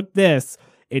 So it took this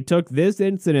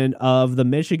incident of the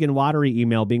Michigan Lottery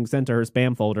email being sent to her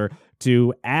spam folder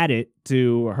to add it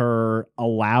to her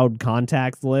allowed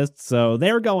contacts list. So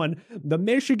they're going, the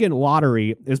Michigan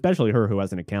Lottery, especially her who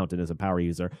has an account and is a power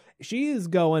user, she is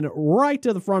going right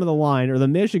to the front of the line, or the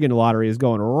Michigan Lottery is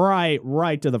going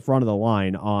right to the front of the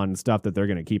line on stuff that they're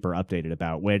going to keep her updated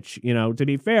about, which, you know, to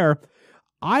be fair,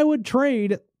 I would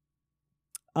trade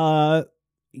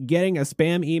getting a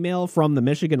spam email from the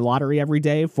Michigan Lottery every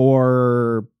day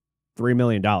for $3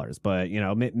 million. But, you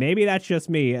know, maybe that's just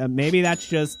me. Maybe that's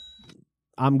just,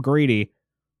 I'm greedy.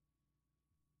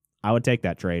 I would take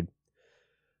that trade.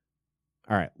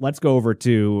 All right, let's go over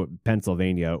to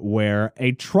Pennsylvania, where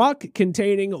a truck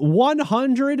containing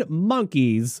 100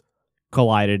 monkeys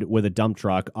collided with a dump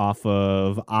truck off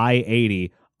of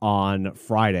I-80 on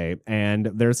Friday. And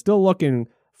they're still looking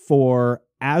for,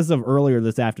 as of earlier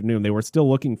this afternoon, they were still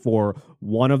looking for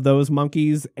one of those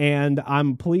monkeys. And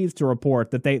I'm pleased to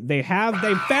report that they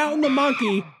found the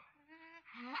monkey.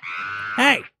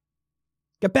 Hey,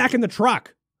 get back in the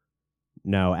truck.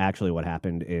 No, actually what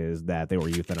happened is that they were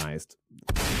euthanized,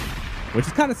 which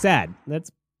is kind of sad.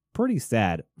 That's pretty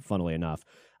sad, funnily enough.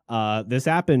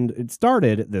 It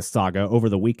started this saga over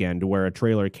the weekend where a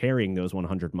trailer carrying those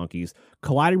 100 monkeys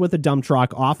collided with a dump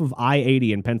truck off of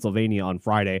I-80 in Pennsylvania on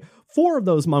Friday. 4 of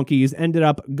those monkeys ended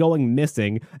up going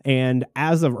missing, and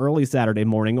as of early Saturday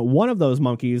morning, one of those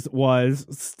monkeys was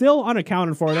still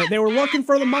unaccounted for. They were looking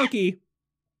for the monkey,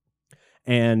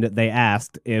 and they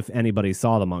asked if anybody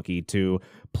saw the monkey to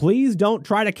please don't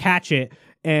try to catch it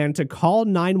and to call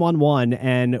 911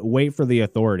 and wait for the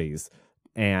authorities.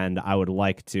 And I would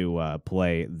like to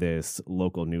play this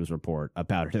local news report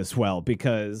about it as well,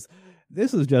 because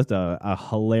this is just a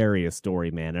hilarious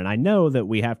story, man. And I know that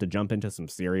we have to jump into some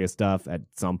serious stuff at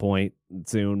some point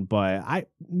soon, but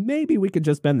maybe we could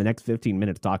just spend the next 15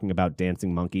 minutes talking about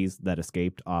dancing monkeys that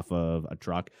escaped off of a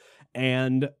truck.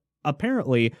 And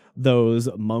apparently those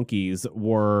monkeys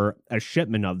were a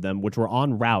shipment of them, which were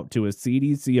en route to a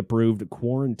CDC-approved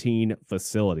quarantine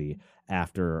facility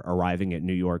after arriving at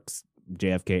New York's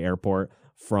JFK Airport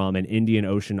from an Indian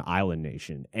Ocean island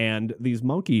nation. And these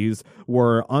monkeys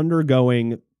were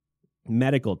undergoing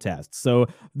medical tests. So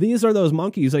these are those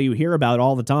monkeys that you hear about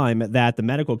all the time that the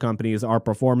medical companies are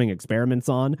performing experiments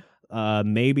on.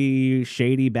 maybe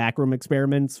shady backroom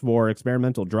experiments for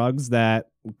experimental drugs that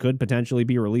could potentially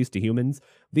be released to humans.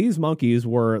 These monkeys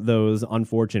were those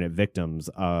unfortunate victims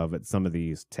of some of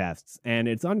these tests, and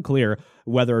it's unclear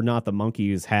whether or not the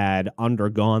monkeys had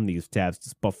undergone these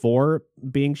tests before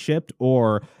being shipped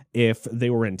or if they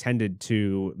were intended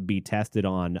to be tested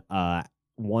on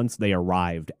once they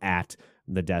arrived at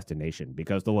the destination,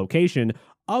 because the location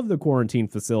of the quarantine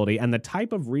facility and the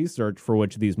type of research for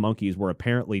which these monkeys were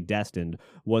apparently destined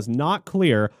was not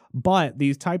clear, but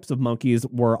these types of monkeys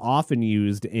were often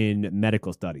used in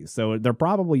medical studies. So they're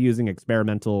probably using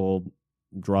experimental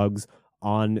drugs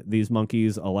on these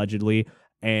monkeys, allegedly,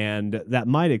 and that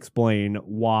might explain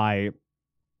why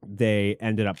they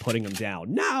ended up putting them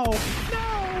down. No!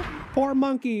 Poor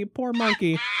monkey, poor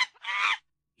monkey.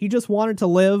 He just wanted to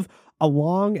live a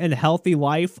long and healthy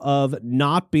life of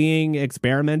not being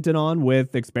experimented on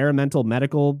with experimental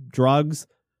medical drugs.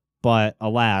 But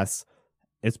alas,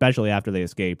 especially after they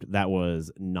escaped, that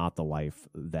was not the life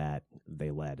that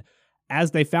they led. As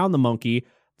they found the monkey,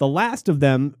 the last of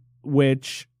them,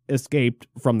 which escaped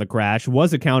from the crash,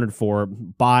 was accounted for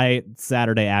by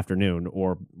Saturday afternoon,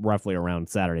 or roughly around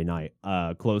Saturday night,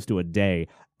 close to a day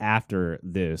after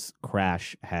this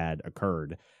crash had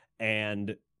occurred.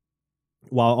 And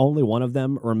while only one of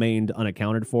them remained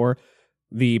unaccounted for,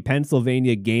 the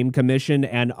Pennsylvania Game Commission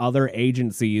and other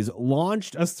agencies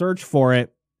launched a search for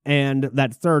it, and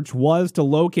that search was to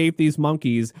locate these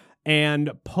monkeys and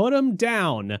put them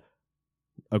down,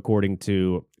 according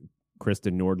to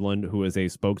Kristen Nordlund, who is a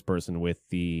spokesperson with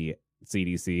the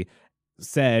CDC,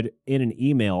 said in an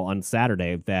email on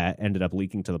Saturday that ended up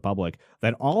leaking to the public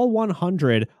that all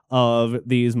 100 of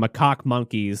these macaque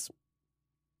monkeys...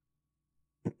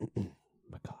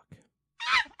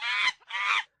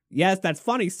 Yes, that's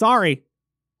funny. Sorry.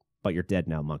 But you're dead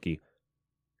now, monkey.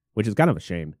 Which is kind of a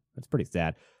shame. That's pretty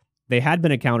sad. They had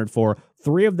been accounted for.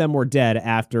 3 of them were dead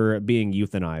after being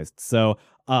euthanized. So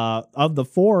of the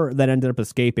 4 that ended up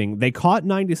escaping, they caught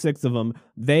 96 of them.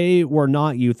 They were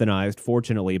not euthanized,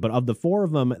 fortunately. But of the 4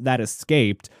 of them that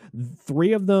escaped,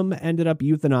 3 of them ended up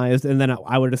euthanized. And then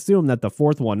I would assume that the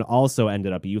 4th one also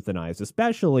ended up euthanized,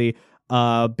 especially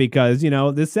because, you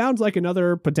know, this sounds like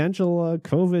another potential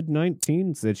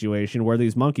COVID-19 situation where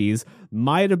these monkeys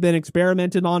might have been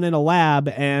experimented on in a lab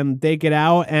and they get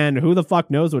out and who the fuck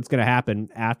knows what's going to happen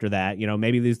after that. You know,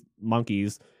 maybe these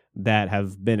monkeys that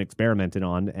have been experimented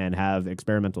on and have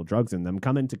experimental drugs in them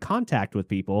come into contact with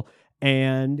people.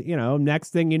 And, you know,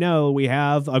 next thing you know, we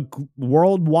have a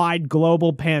worldwide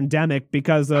global pandemic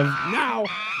because of, now,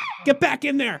 get back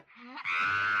in there.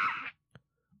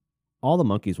 All the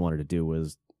monkeys wanted to do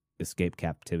was escape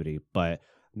captivity, but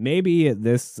maybe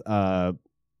this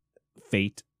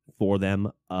fate for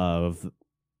them of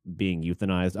being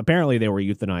euthanized, apparently they were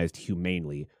euthanized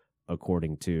humanely,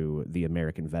 according to the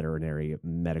American Veterinary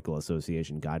Medical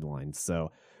Association guidelines.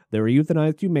 So they were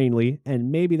euthanized humanely,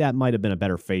 and maybe that might have been a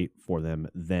better fate for them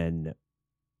than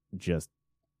just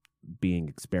being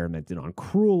experimented on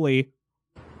cruelly.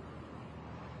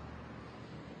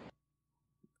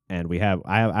 And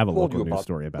I have a local news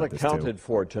story about this too. Accounted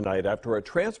for tonight after a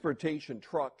transportation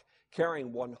truck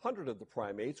carrying 100 of the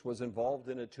primates was involved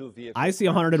in a 2-vehicle. I see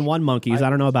 101 monkeys. I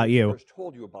don't know about you. First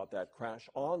told you about that crash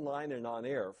online and on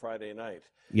air Friday night.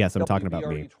 Yes, I'm talking about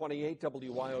me. 28,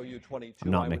 WYOU 22.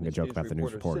 I'm not making a joke about the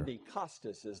news reporter. Sydney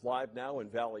Costas is live now in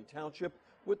Valley Township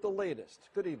with the latest.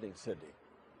 Good evening, Sydney.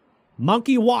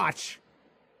 Monkey watch.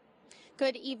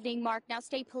 Good evening, Mark. Now,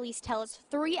 state police tell us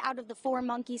 3 out of the 4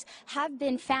 monkeys have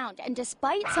been found. And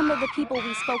despite some of the people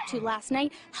we spoke to last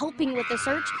night helping with the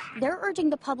search, they're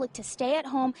urging the public to stay at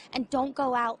home and don't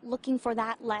go out looking for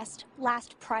that last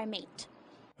primate.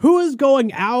 Who is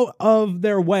going out of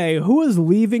their way? Who is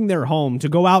leaving their home to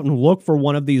go out and look for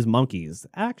one of these monkeys?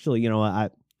 Actually, you know,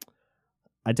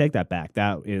 I take that back.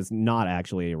 That is not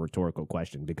actually a rhetorical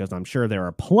question, because I'm sure there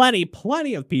are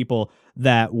plenty of people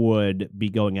that would be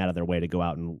going out of their way to go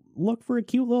out and look for a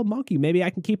cute little monkey. Maybe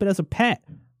I can keep it as a pet.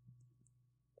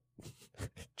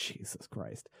 Jesus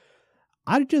Christ.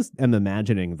 I just am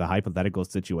imagining the hypothetical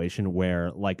situation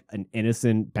where, like, an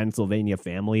innocent Pennsylvania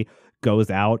family goes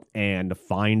out and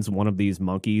finds one of these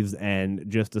monkeys and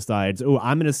just decides, oh,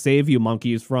 I'm going to save you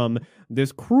monkeys from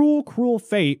this cruel, cruel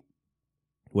fate,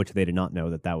 which they did not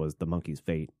know that was the monkey's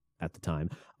fate at the time.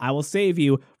 I will save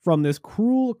you from this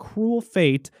cruel, cruel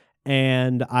fate,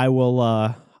 and I will,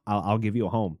 I'll give you a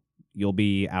home. You'll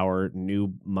be our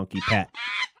new monkey pet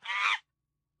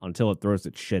until it throws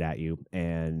its shit at you,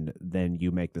 and then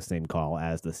you make the same call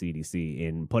as the CDC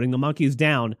in putting the monkeys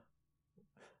down.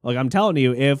 Like, I'm telling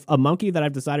you, if a monkey that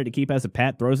I've decided to keep as a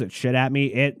pet throws its shit at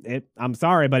me, I'm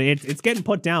sorry, but it's getting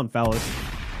put down, fellas.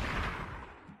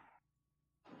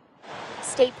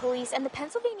 State police and the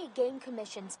Pennsylvania Game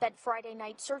Commission spent Friday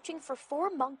night searching for 4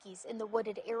 monkeys in the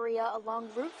wooded area along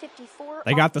Route 54.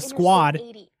 They got the squad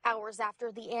 80 hours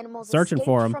after the animals searching escaped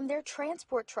for them from their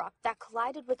transport truck that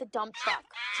collided with a dump truck.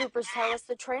 Troopers tell us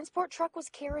the transport truck was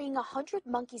carrying 100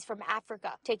 monkeys from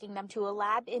Africa, taking them to a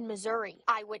lab in Missouri.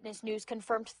 Eyewitness News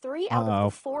confirmed 3 out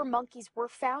of the 4 monkeys were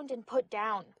found and put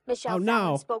down. Michelle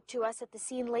Fallon spoke to us at the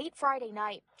scene late Friday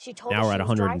night. She told us we're she at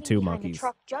was 102 driving behind monkeys. the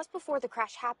truck just before the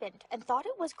crash happened and thought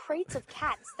it was crates of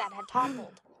cats that had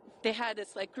toppled. They had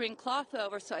this like green cloth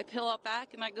over, so I peel it back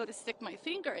and I go to stick my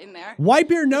finger in there. Wipe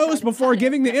your nose before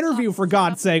giving the interview, for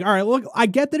God's sake. All right, look, I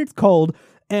get that it's cold,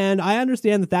 and I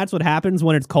understand that that's what happens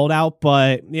when it's cold out,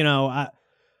 but, you know,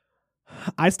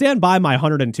 I stand by my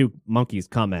 102 monkeys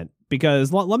comment,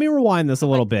 because let me rewind this a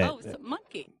little bit. Oh, it's a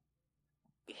monkey.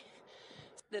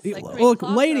 This, like, look,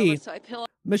 lady, over, so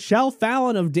Michelle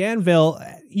Fallon of Danville,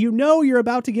 you know you're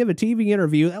about to give a TV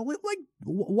interview. Like,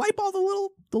 wipe all the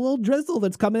little drizzle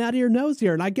that's coming out of your nose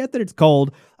here. And I get that it's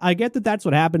cold. I get that that's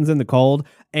what happens in the cold.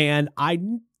 And I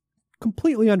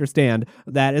completely understand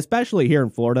that, especially here in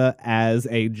Florida, as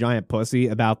a giant pussy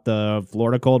about the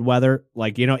Florida cold weather.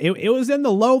 Like, you know, it was in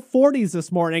the low 40s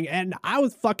this morning, and I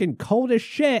was fucking cold as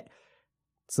shit.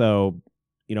 So,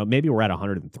 you know, maybe we're at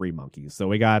 103 monkeys. So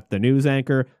we got the news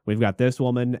anchor, we've got this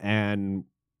woman, and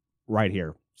right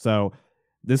here. So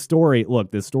this story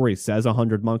says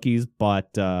 100 monkeys,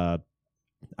 but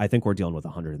I think we're dealing with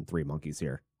 103 monkeys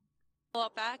here. Pull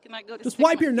it back and I go to just stick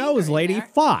wipe my your nose, finger in lady. there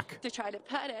Fuck. to try to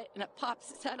pet it, and it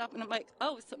pops its head up, and I'm like,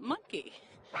 oh, it's a monkey.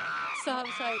 So I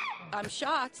was like, I'm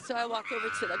shocked. So I walk over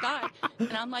to the guy,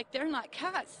 and I'm like, they're not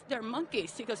cats, they're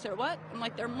monkeys. He goes, they're what? I'm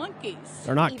like, they're monkeys.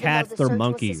 They're not cats, they're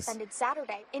monkeys. Was suspended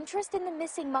Saturday, interest in the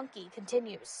missing monkey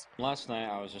continues. Last night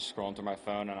I was just scrolling through my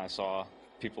phone and I saw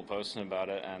people posting about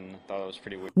it and thought it was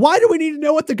pretty weird. Why do we need to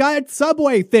know what the guy at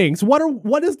Subway thinks?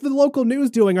 What is the local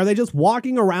news doing? Are they just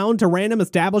walking around to random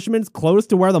establishments close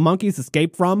to where the monkeys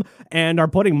escaped from and are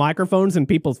putting microphones in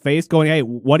people's face going, hey,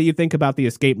 what do you think about the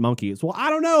escaped monkeys? Well, I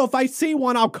don't know. If I see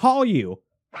one, I'll call you.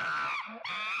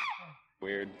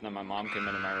 Weird. Then my mom came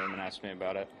into my room and asked me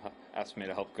about it, asked me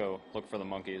to help go look for the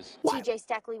monkeys. TJ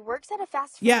Stackley works at a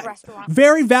fast food restaurant.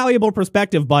 Very valuable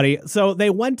perspective, buddy. So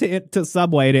they went to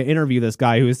Subway to interview this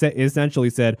guy who essentially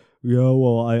said, yeah,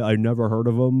 well, I never heard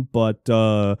of them, but,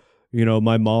 you know,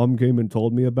 my mom came and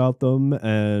told me about them,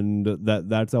 and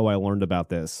that's how I learned about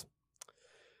this.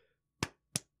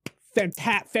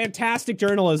 Fantastic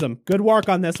journalism. Good work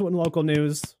on this one, local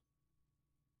news.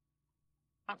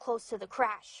 Close to the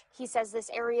crash. He says this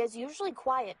area is usually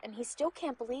quiet, and he still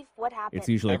can't believe what happened. It's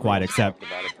usually quiet, except...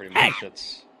 About it pretty much.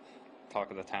 It's talk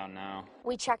of the town now.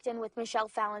 We checked in with Michelle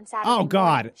Fallon Saturday. Oh,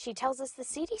 God. Morning. She tells us the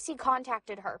CDC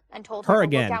contacted her and told her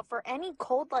to look out for any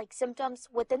cold-like symptoms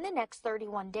within the next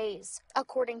 31 days.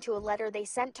 According to a letter they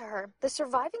sent to her, the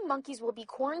surviving monkeys will be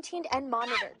quarantined and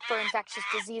monitored for infectious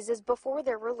diseases before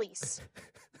their release.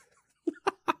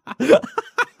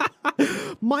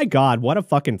 My God, what a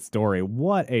fucking story.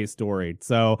 What a story.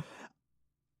 So,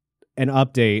 an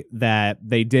update that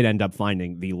they did end up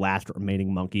finding the last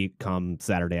remaining monkey come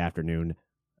Saturday afternoon,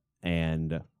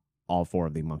 and all 4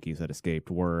 of the monkeys that escaped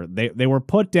were they were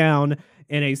put down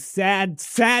in a sad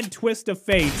twist of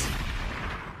fate.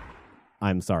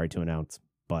 I'm sorry to announce,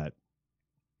 but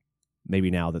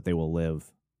maybe now that they will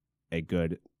live a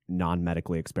good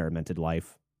non-medically experimented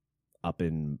life up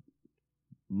in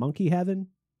monkey heaven.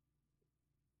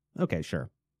 Okay, sure.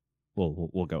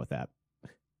 We'll go with that.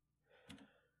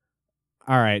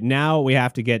 All right, now we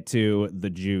have to get to the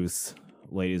juice,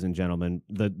 ladies and gentlemen,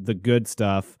 the good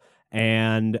stuff,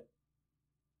 and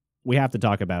we have to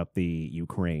talk about the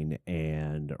Ukraine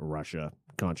and Russia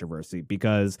controversy,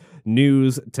 because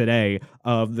news today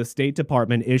of the State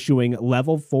Department issuing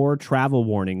level 4 travel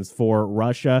warnings for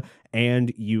Russia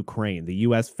and Ukraine. The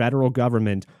U.S. federal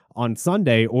government on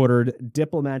Sunday ordered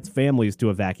diplomats' families to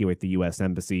evacuate the U.S.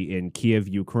 embassy in Kiev,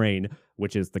 Ukraine,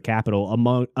 which is the capital,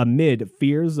 amid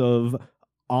fears of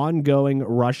ongoing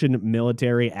Russian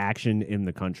military action in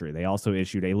the country. They also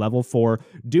issued a level 4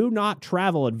 do not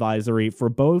travel advisory for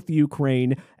both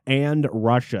Ukraine and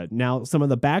Russia. Now, some of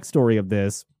the backstory of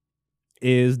this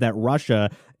is that Russia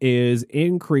is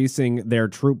increasing their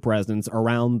troop presence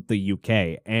around the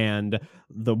UK, and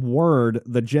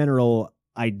the general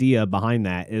idea behind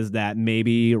that is that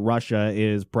maybe Russia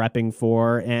is prepping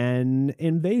for an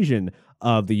invasion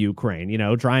of the Ukraine, you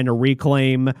know, trying to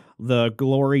reclaim the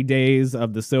glory days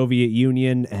of the Soviet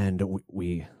Union. And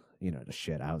we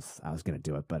shit. I was gonna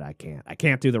do it, but I can't. I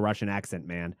can't do the Russian accent,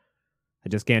 man. I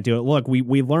just can't do it. Look,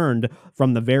 we learned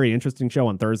from the very interesting show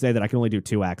on Thursday that I can only do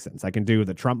 2 accents. I can do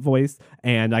the Trump voice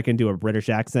and I can do a British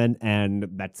accent, and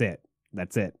that's it.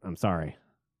 That's it. I'm sorry.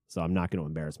 So I'm not going to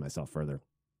embarrass myself further.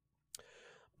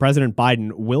 President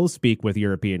Biden will speak with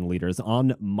European leaders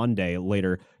on Monday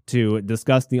later to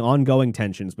discuss the ongoing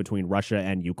tensions between Russia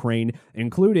and Ukraine,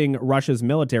 including Russia's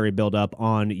military buildup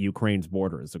on Ukraine's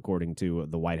borders, according to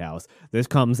the White House. This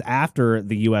comes after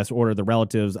the U.S. ordered the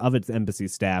relatives of its embassy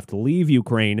staff to leave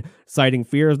Ukraine, citing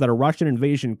fears that a Russian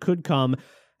invasion could come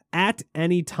at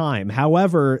any time.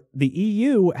 However, the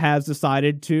EU has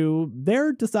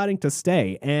they're deciding to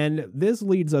stay. And this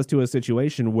leads us to a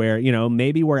situation where,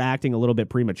 maybe we're acting a little bit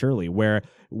prematurely, where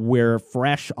we're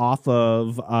fresh off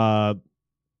of our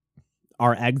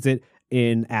exit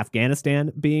in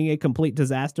Afghanistan being a complete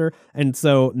disaster. And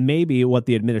so maybe what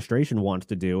the administration wants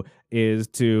to do is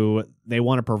they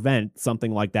want to prevent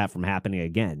something like that from happening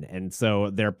again. And so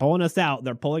they're pulling us out.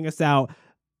 They're pulling us out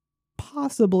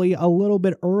possibly a little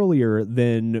bit earlier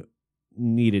than what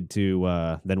needed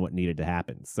to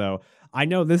happen. So I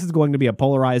know this is going to be a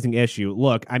polarizing issue.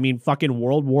 Look, I mean, fucking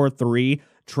World War III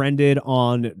trended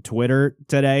on Twitter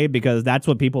today because that's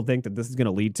what people think that this is going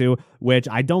to lead to, which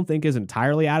I don't think is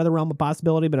entirely out of the realm of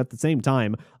possibility. But at the same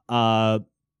time,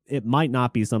 it might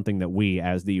not be something that we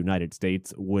as the United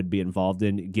States would be involved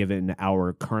in, given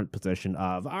our current position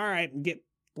of, all right,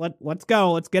 let's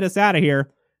go. Let's get us out of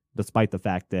here. Despite the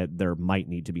fact that there might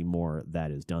need to be more that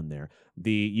is done there.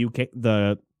 The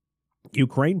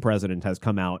Ukraine president has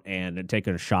come out and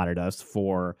taken a shot at us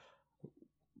for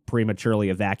prematurely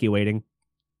evacuating.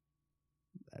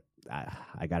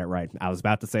 I got it right. I was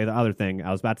about to say the other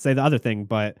thing,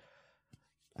 but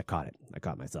I caught it. I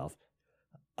caught myself.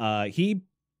 And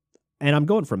I'm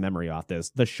going from memory off this.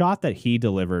 The shot that he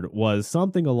delivered was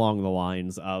something along the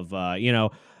lines of, I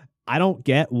don't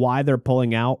get why they're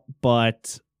pulling out,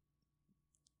 but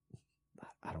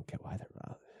I don't get why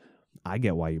I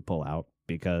get why you pull out,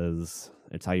 because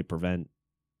it's how you prevent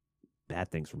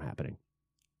bad things from happening.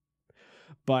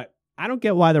 But I don't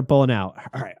get why they're pulling out.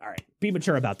 All right. Be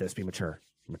mature about this. Be mature.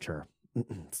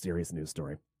 Serious news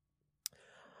story.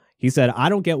 He said, I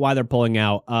don't get why they're pulling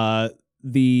out.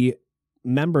 The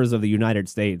members of the United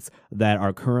States that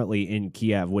are currently in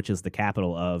Kiev, which is the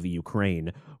capital of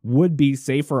Ukraine, would be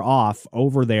safer off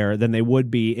over there than they would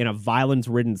be in a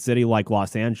violence-ridden city like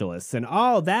Los Angeles. And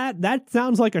that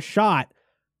sounds like a shot,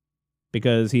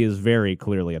 because he is very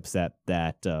clearly upset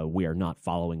that we are not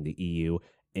following the EU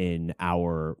in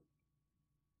our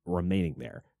remaining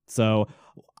there. So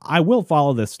I will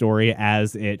follow this story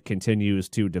as it continues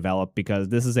to develop, because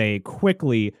this is a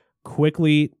quickly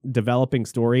developing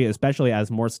story, especially as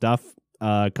more stuff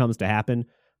comes to happen.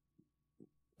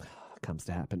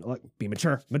 Look, be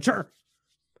mature.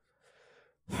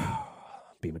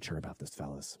 Be mature about this,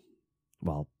 fellas.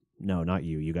 Well, no, not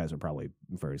you. You guys are probably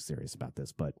very serious about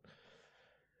this, but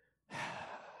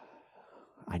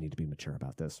I need to be mature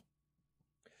about this.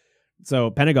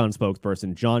 So, Pentagon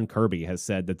spokesperson John Kirby has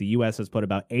said that the U.S. has put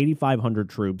about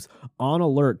 8,500 troops on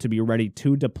alert to be ready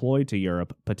to deploy to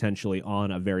Europe, potentially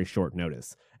on a very short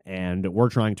notice. And we're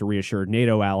trying to reassure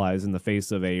NATO allies in the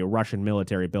face of a Russian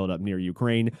military buildup near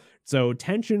Ukraine. So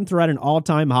tensions are at an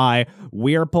all-time high.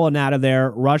 We are pulling out of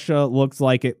there. Russia looks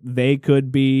like they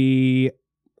could be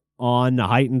on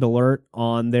heightened alert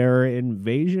on their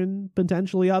invasion,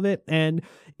 potentially, of it. And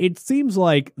it seems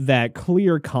like that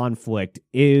clear conflict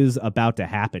is about to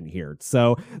happen here.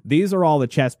 So these are all the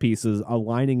chess pieces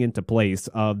aligning into place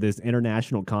of this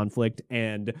international conflict.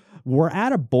 And we're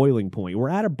at a boiling point. We're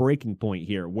at a breaking point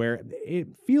here where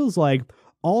it feels like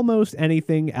almost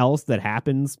anything else that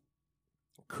happens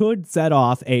could set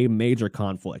off a major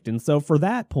conflict. And so for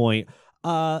that point,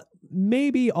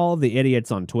 maybe all the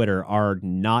idiots on Twitter are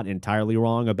not entirely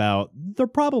wrong about, they're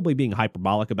probably being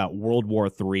hyperbolic about World War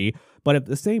III, but at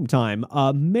the same time,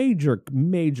 a major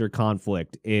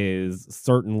conflict is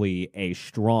certainly a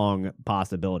strong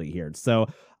possibility here. So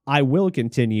I will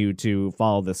continue to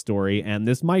follow this story, and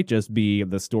this might just be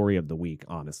the story of the week,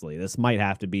 honestly. This might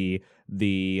have to be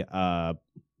the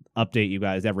update you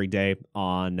guys every day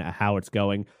on how it's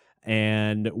going.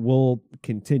 And we'll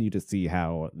continue to see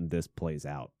how this plays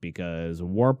out, because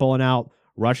we're pulling out.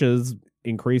 Russia's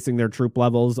increasing their troop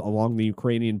levels along the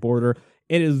Ukrainian border.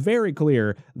 It is very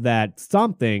clear that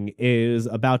something is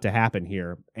about to happen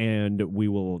here, and we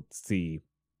will see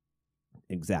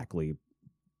exactly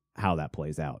how that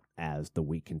plays out as the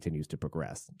week continues to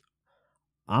progress.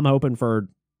 I'm hoping for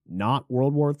not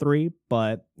World War III,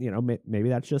 but, maybe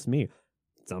that's just me.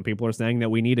 Some people are saying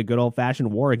that we need a good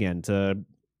old-fashioned war again to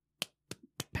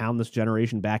pound this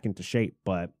generation back into shape.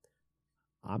 But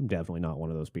I'm definitely not one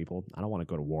of those people. I don't want to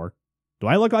go to war. Do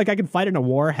I look like I can fight in a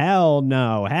war? Hell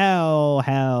no.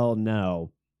 Hell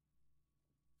no.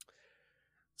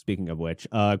 Speaking of which,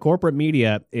 corporate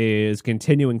media is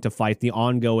continuing to fight the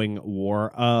ongoing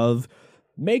war of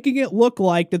making it look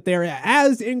like that they're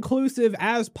as inclusive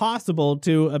as possible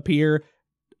to appear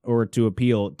or to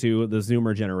appeal to the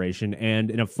Zoomer generation. And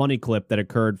in a funny clip that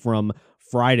occurred from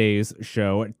Friday's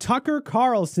show, Tucker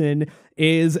Carlson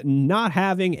is not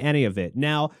having any of it.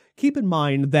 Now, keep in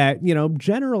mind that,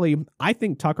 generally, I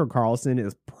think Tucker Carlson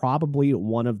is probably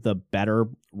one of the better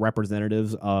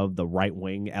representatives of the right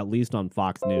wing, at least on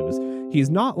Fox News. He's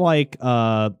not like,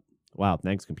 wow,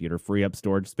 thanks, computer, free up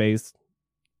storage space.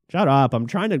 Shut up. I'm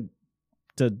trying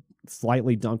to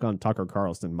slightly dunk on Tucker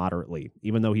Carlson moderately,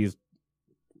 even though he's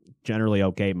generally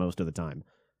okay most of the time.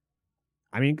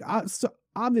 I mean,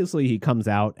 obviously he comes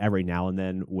out every now and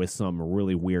then with some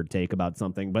really weird take about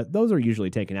something, but those are usually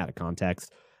taken out of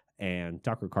context. And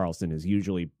Tucker Carlson is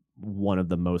usually one of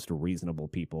the most reasonable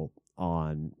people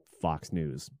on Fox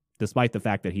News, despite the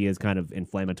fact that he is kind of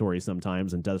inflammatory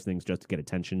sometimes and does things just to get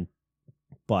attention.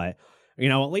 But,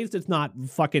 at least it's not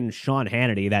fucking Sean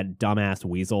Hannity, that dumbass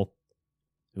weasel,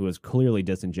 who is clearly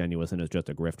disingenuous and is just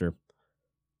a grifter.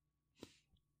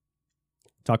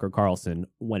 Tucker Carlson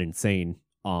went insane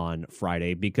on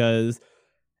Friday because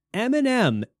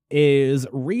Eminem is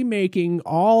remaking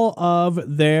all of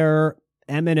their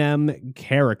Eminem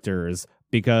characters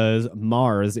because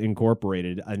Mars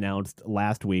Incorporated announced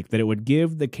last week that it would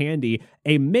give the candy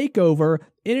a makeover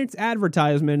in its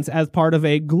advertisements as part of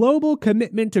a global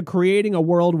commitment to creating a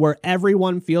world where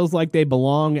everyone feels like they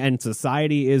belong and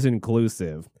society is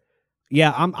inclusive.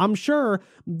 Yeah, I'm sure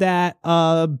that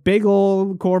big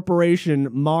old corporation,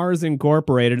 Mars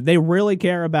Incorporated, they really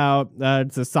care about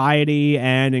society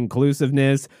and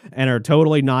inclusiveness and are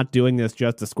totally not doing this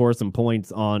just to score some points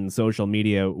on social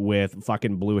media with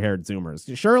fucking blue-haired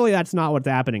Zoomers. Surely that's not what's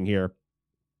happening here.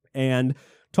 And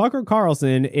Tucker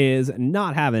Carlson is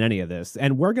not having any of this.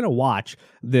 And we're going to watch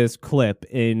this clip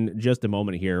in just a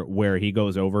moment here where he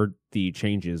goes over the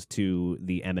changes to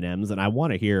the M&Ms. And I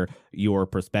want to hear your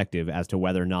perspective as to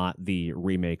whether or not the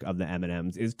remake of the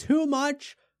M&Ms is too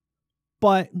much.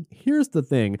 But here's the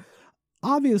thing.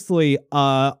 Obviously,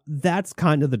 that's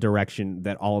kind of the direction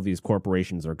that all of these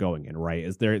corporations are going in, right?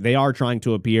 Is they are trying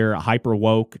to appear hyper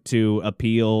woke to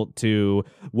appeal to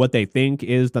what they think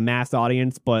is the mass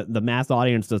audience, but the mass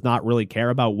audience does not really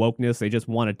care about wokeness. They just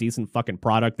want a decent fucking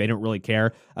product. They don't really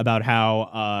care about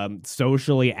how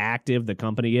socially active the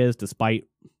company is, despite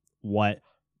what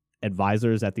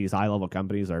advisors at these high-level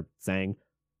companies are saying.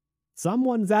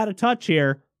 Someone's out of touch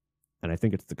here, and I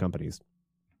think it's the companies.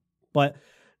 But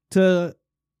to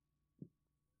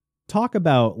talk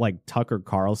about like Tucker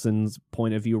Carlson's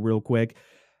point of view real quick,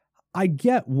 I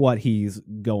get what he's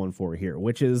going for here,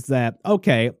 which is that,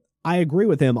 okay, I agree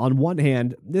with him. On one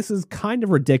hand, this is kind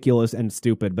of ridiculous and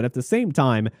stupid, but at the same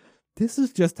time, this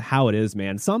is just how it is,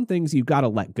 man. Some things you've got to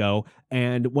let go.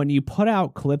 And when you put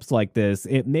out clips like this,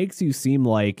 it makes you seem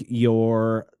like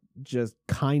you're just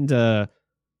kind of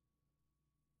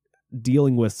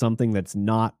dealing with something that's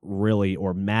not really,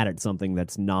 or mad at something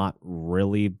that's not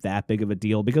really that big of a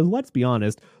deal. Because let's be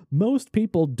honest, most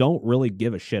people don't really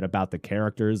give a shit about the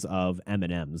characters of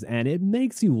M&Ms. And it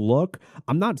makes you look,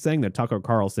 I'm not saying that Tucker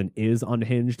Carlson is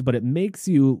unhinged, but it makes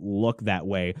you look that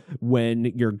way when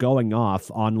you're going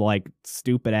off on like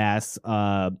stupid ass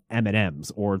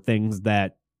M&Ms or things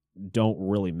that don't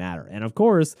really matter. And of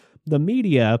course, the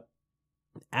media,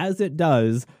 as it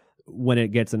does when it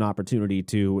gets an opportunity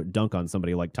to dunk on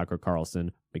somebody like Tucker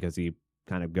Carlson, because he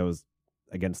kind of goes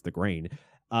against the grain,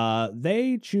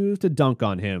 they choose to dunk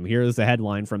on him. Here's the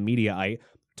headline from Mediaite.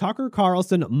 Tucker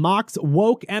Carlson mocks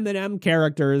woke M&M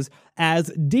characters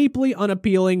as deeply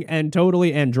unappealing and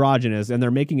totally androgynous, and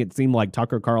they're making it seem like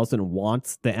Tucker Carlson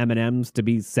wants the M&Ms to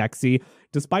be sexy,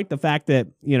 despite the fact that,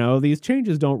 these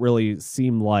changes don't really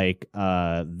seem like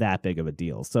that big of a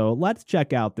deal. So let's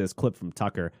check out this clip from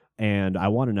Tucker, and I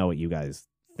want to know what you guys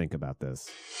think about this.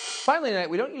 Finally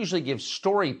tonight, we don't usually give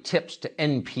story tips to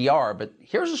NPR, but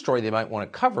here's a story they might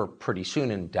want to cover pretty soon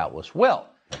and doubtless will.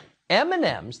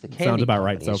 M&M's, the candy sounds about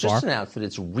company, right so has just announced that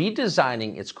it's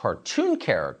redesigning its cartoon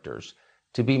characters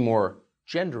to be more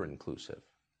gender inclusive.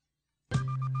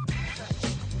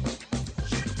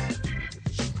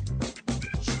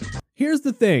 Here's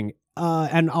the thing,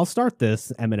 and I'll start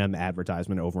this M&M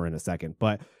advertisement over in a second,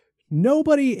 but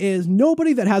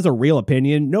nobody that has a real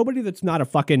opinion, nobody that's not a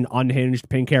fucking unhinged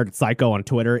pink-haired psycho on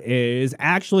Twitter is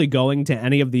actually going to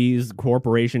any of these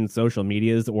corporation social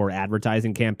medias or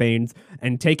advertising campaigns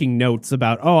and taking notes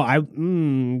about,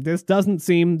 this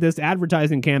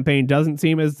advertising campaign doesn't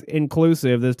seem as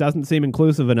inclusive. This doesn't seem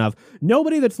inclusive enough.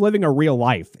 Nobody that's living a real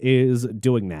life is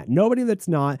doing that. Nobody that's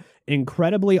not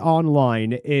incredibly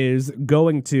online is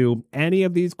going to any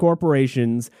of these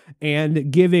corporations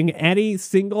and giving any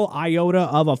single iota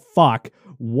of a fuck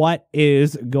what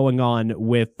is going on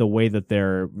with the way that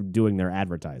they're doing their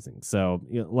advertising. So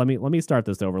let me start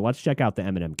this over. Let's check out the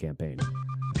Eminem campaign.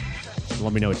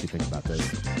 Let me know what you think about this.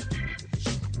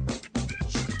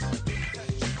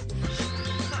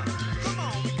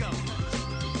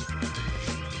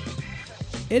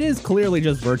 It is clearly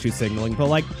just virtue signaling, but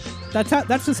like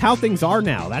that's just how things are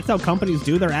now. That's how companies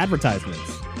do their advertisements.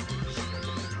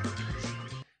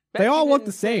 They all look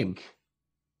the same.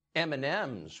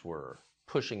 M&Ms were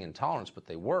pushing intolerance, but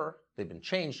they were. They've been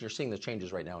changed. You're seeing the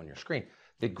changes right now on your screen.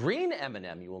 The green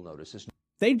M&M, you will notice, is...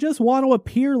 They just want to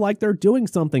appear like they're doing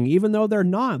something, even though they're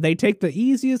not. They take the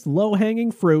easiest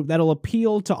low-hanging fruit that'll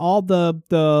appeal to all the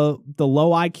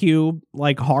low IQ,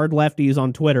 like hard lefties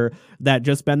on Twitter that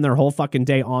just spend their whole fucking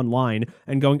day online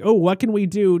and going, oh, what can we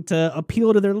do to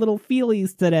appeal to their little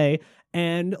feelies today?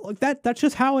 And like that's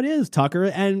just how it is, Tucker.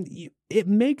 And it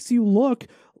makes you look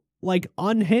like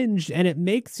unhinged, and it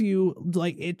makes you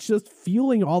like it's just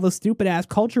fueling all the stupid ass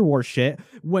culture war shit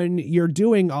when you're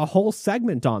doing a whole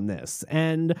segment on this.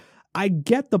 And I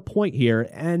get the point here,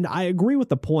 and I agree with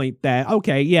the point that,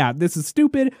 okay, yeah, this is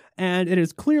stupid and it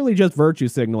is clearly just virtue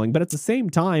signaling, but at the same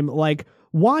time, like,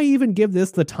 why even give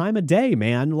this the time of day,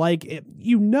 man? Like,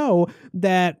 you know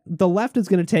that the left is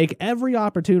going to take every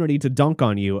opportunity to dunk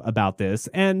on you about this.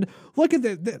 And look at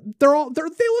they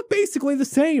look basically the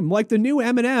same. Like, the new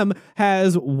Eminem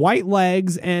has white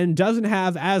legs and doesn't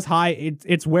have as high.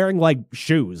 It's wearing like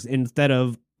shoes instead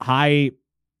of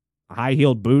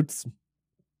high-heeled boots.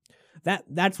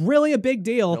 That's really a big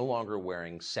deal. No longer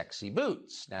wearing sexy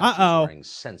boots. Now she's wearing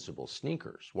sensible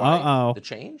sneakers. Why the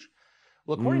change?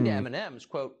 Well, according to M&M's,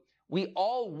 quote, we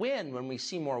all win when we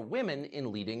see more women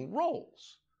in leading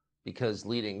roles because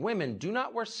leading women do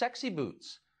not wear sexy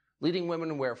boots. Leading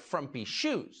women wear frumpy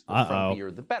shoes. The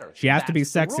frumpier, the better. She has to be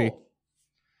sexy.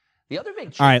 The other big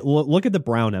change. All right, look at the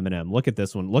brown M&M. Look at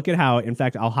this one. Look at how, in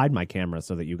fact, I'll hide my camera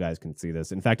so that you guys can see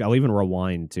this. In fact, I'll even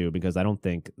rewind too, because I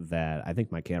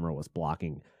think my camera was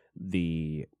blocking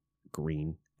the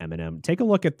green M&M. Take a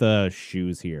look at the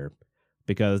shoes here,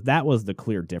 because that was the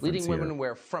clear difference. Leading women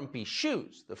wear frumpy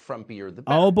shoes. The frumpier, the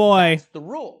better. Oh boy. That's the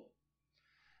rule.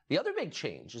 The other big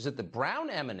change is that the brown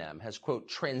M&M has, quote,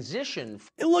 transitioned.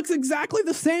 It looks exactly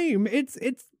the same. It's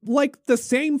like the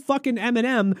same fucking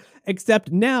M&M,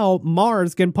 except now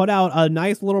Mars can put out a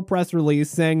nice little press release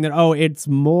saying that, oh, it's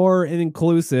more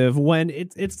inclusive, when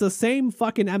it's the same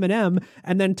fucking M&M,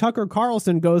 and then Tucker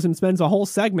Carlson goes and spends a whole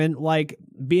segment like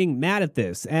being mad at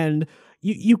this. And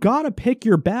you gotta pick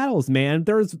your battles, man.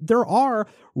 There are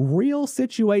real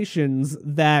situations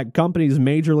that companies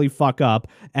majorly fuck up,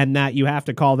 and that you have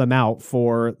to call them out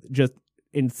for just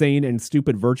insane and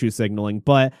stupid virtue signaling.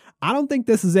 But I don't think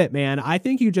this is it, man. I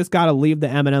think you just gotta leave the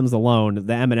M&Ms alone,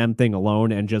 the M&M thing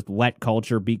alone, and just let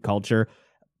culture beat culture,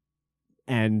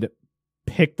 and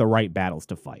pick the right battles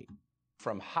to fight.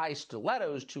 From high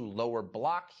stilettos to lower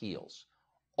block heels,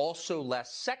 also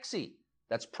less sexy.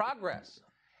 That's progress.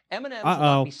 M&Ms will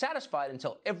not be satisfied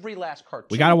until every last cartoon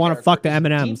we gotta want to fuck the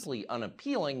M&Ms. Deeply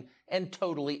unappealing and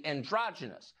totally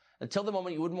androgynous. Until the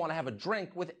moment you wouldn't want to have a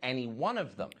drink with any one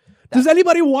of them. Does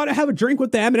anybody want to have a drink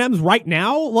with the M&Ms right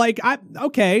now? Like,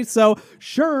 okay, so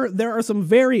sure, there are some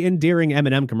very endearing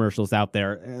M&M commercials out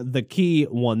there. The key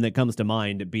one that comes to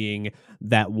mind being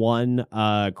that one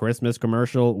Christmas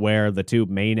commercial where the two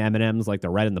main M&Ms, like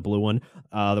the red and the blue one,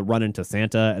 they run into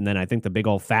Santa, and then I think the big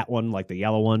old fat one, like the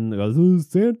yellow one, goes, oh,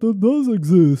 Santa does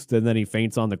exist, and then he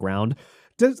faints on the ground.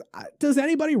 Does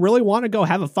anybody really want to go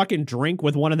have a fucking drink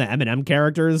with one of the M&M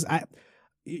characters?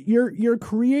 You're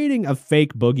creating a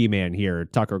fake boogeyman here,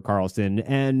 Tucker Carlson,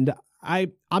 and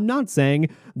I'm not saying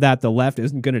that the left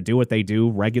isn't going to do what they do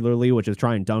regularly, which is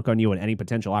try and dunk on you at any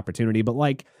potential opportunity, but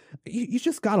like, you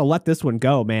just got to let this one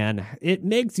go, man. It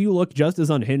makes you look just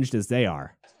as unhinged as they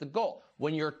are. That's the goal.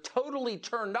 When you're totally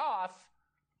turned off,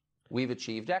 we've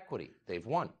achieved equity. They've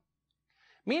won.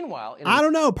 Meanwhile, I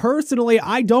don't know. Personally,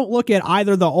 I don't look at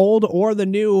either the old or the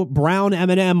new brown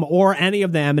M&M or any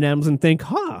of the M&Ms and think,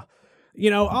 oh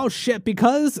shit,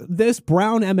 because this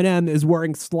brown M&M is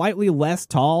wearing slightly less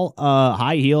tall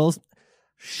high heels,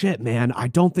 shit, man, I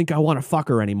don't think I want to fuck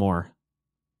her anymore.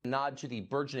 nod to the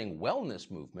burgeoning wellness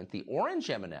movement, the orange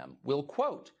M&M will,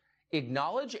 quote,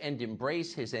 acknowledge and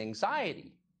embrace his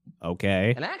anxiety.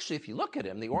 Okay. And actually, if you look at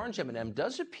him, the orange M&M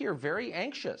does appear very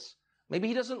anxious. Maybe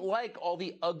he doesn't like all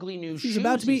the ugly new shoes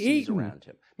about to be he sees eaten around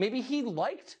him. Maybe he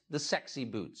liked the sexy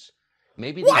boots.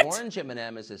 Maybe the orange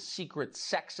M&M is a secret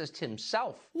sexist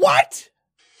himself. What?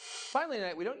 Finally,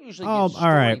 tonight, we don't usually give story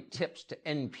all right. tips to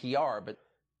NPR, but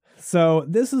So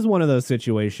this is one of those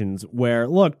situations where,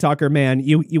 look, Tucker, man,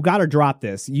 you got to drop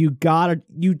this. You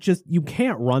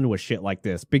can't run with shit like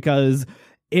this because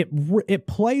it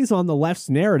plays on the left's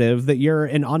narrative that you're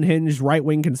an unhinged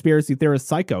right-wing conspiracy theorist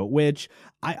psycho, which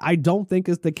I don't think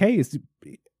is the case.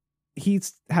 He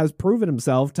has proven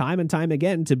himself time and time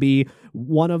again to be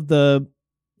one of the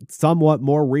somewhat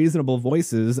more reasonable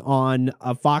voices on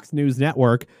a Fox News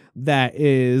network that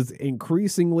is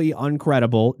increasingly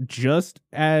uncredible, just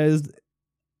as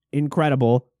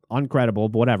uncredible,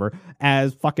 whatever,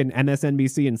 as fucking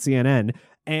MSNBC and CNN.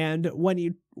 And when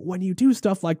you do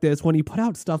stuff like this, when you put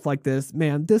out stuff like this,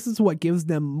 man, this is what gives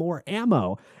them more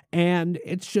ammo. And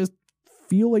it's just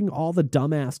fueling all the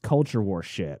dumbass culture war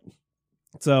shit.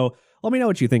 So let me know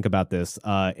what you think about this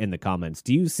in the comments.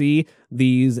 Do you see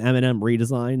these M&M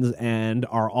redesigns and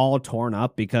are all torn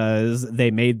up because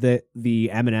they made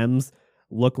the M&Ms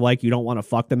look like you don't want to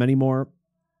fuck them anymore?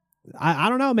 I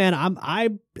don't know, man. I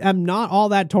am not all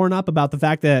that torn up about the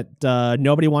fact that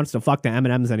nobody wants to fuck the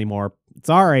M&Ms anymore.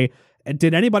 Sorry.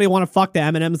 Did anybody want to fuck the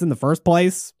M&Ms in the first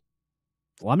place?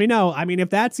 Let me know. I mean, if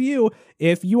that's you,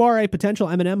 if you are a potential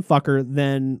M&M fucker,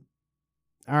 then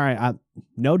all right,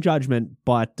 no judgment,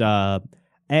 but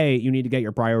A, you need to get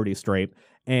your priorities straight,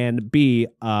 and B,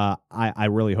 I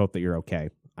really hope that you're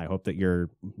okay. I hope that you're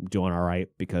doing all right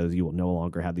because you will no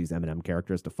longer have these M&M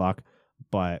characters to fuck,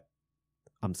 but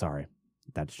I'm sorry.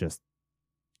 That's just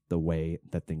the way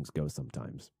that things go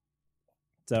sometimes.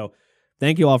 So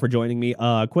thank you all for joining me.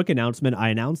 Quick announcement. I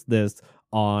announced this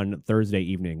on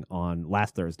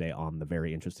last Thursday on the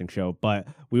Very Interesting Show, but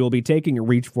we will be taking a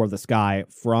Reach for the Sky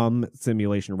from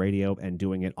Simulation Radio and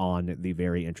doing it on the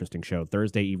Very Interesting Show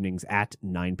Thursday evenings at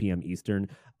 9 p.m. Eastern.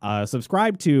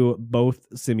 Subscribe to both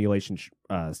Simulation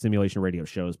Radio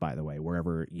shows, by the way,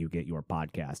 wherever you get your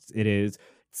podcasts. It is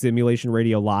Simulation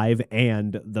Radio Live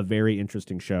and the Very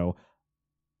Interesting Show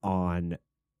on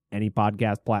any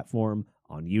podcast platform,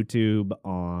 on YouTube,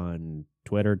 on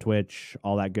Twitter, Twitch,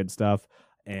 all that good stuff.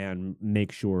 And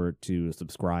make sure to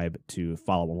subscribe to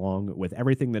follow along with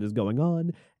everything that is going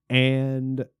on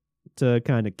and to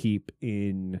kind of keep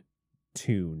in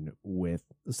tune with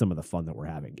some of the fun that we're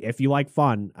having. If you like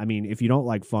fun, I mean, if you don't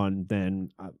like fun,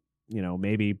 then,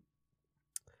 maybe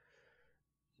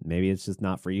it's just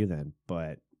not for you then.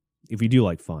 But if you do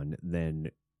like fun, then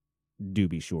do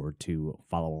be sure to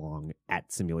follow along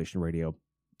at Simulation Radio.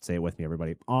 Say it with me,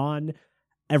 everybody, on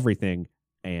everything,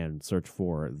 and search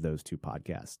for those two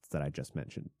podcasts that I just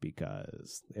mentioned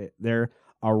because they're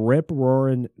a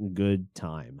rip-roaring good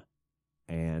time.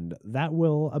 And that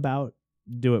will about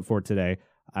do it for today.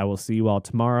 I will see you all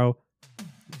tomorrow.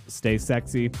 Stay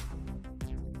sexy.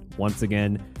 Once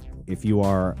again, if you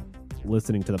are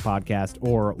listening to the podcast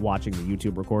or watching the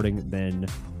YouTube recording, then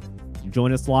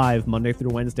join us live Monday through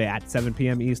Wednesday at 7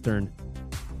 p.m. Eastern.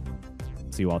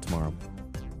 See you all tomorrow.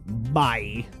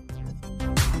 Bye.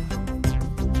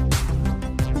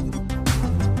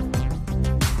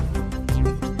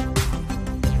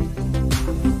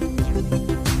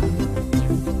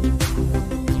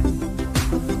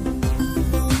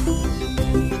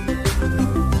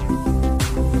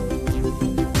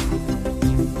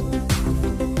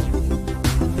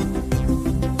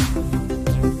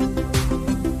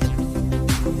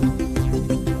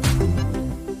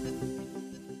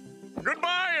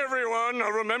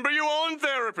 Remember, you all in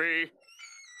therapy.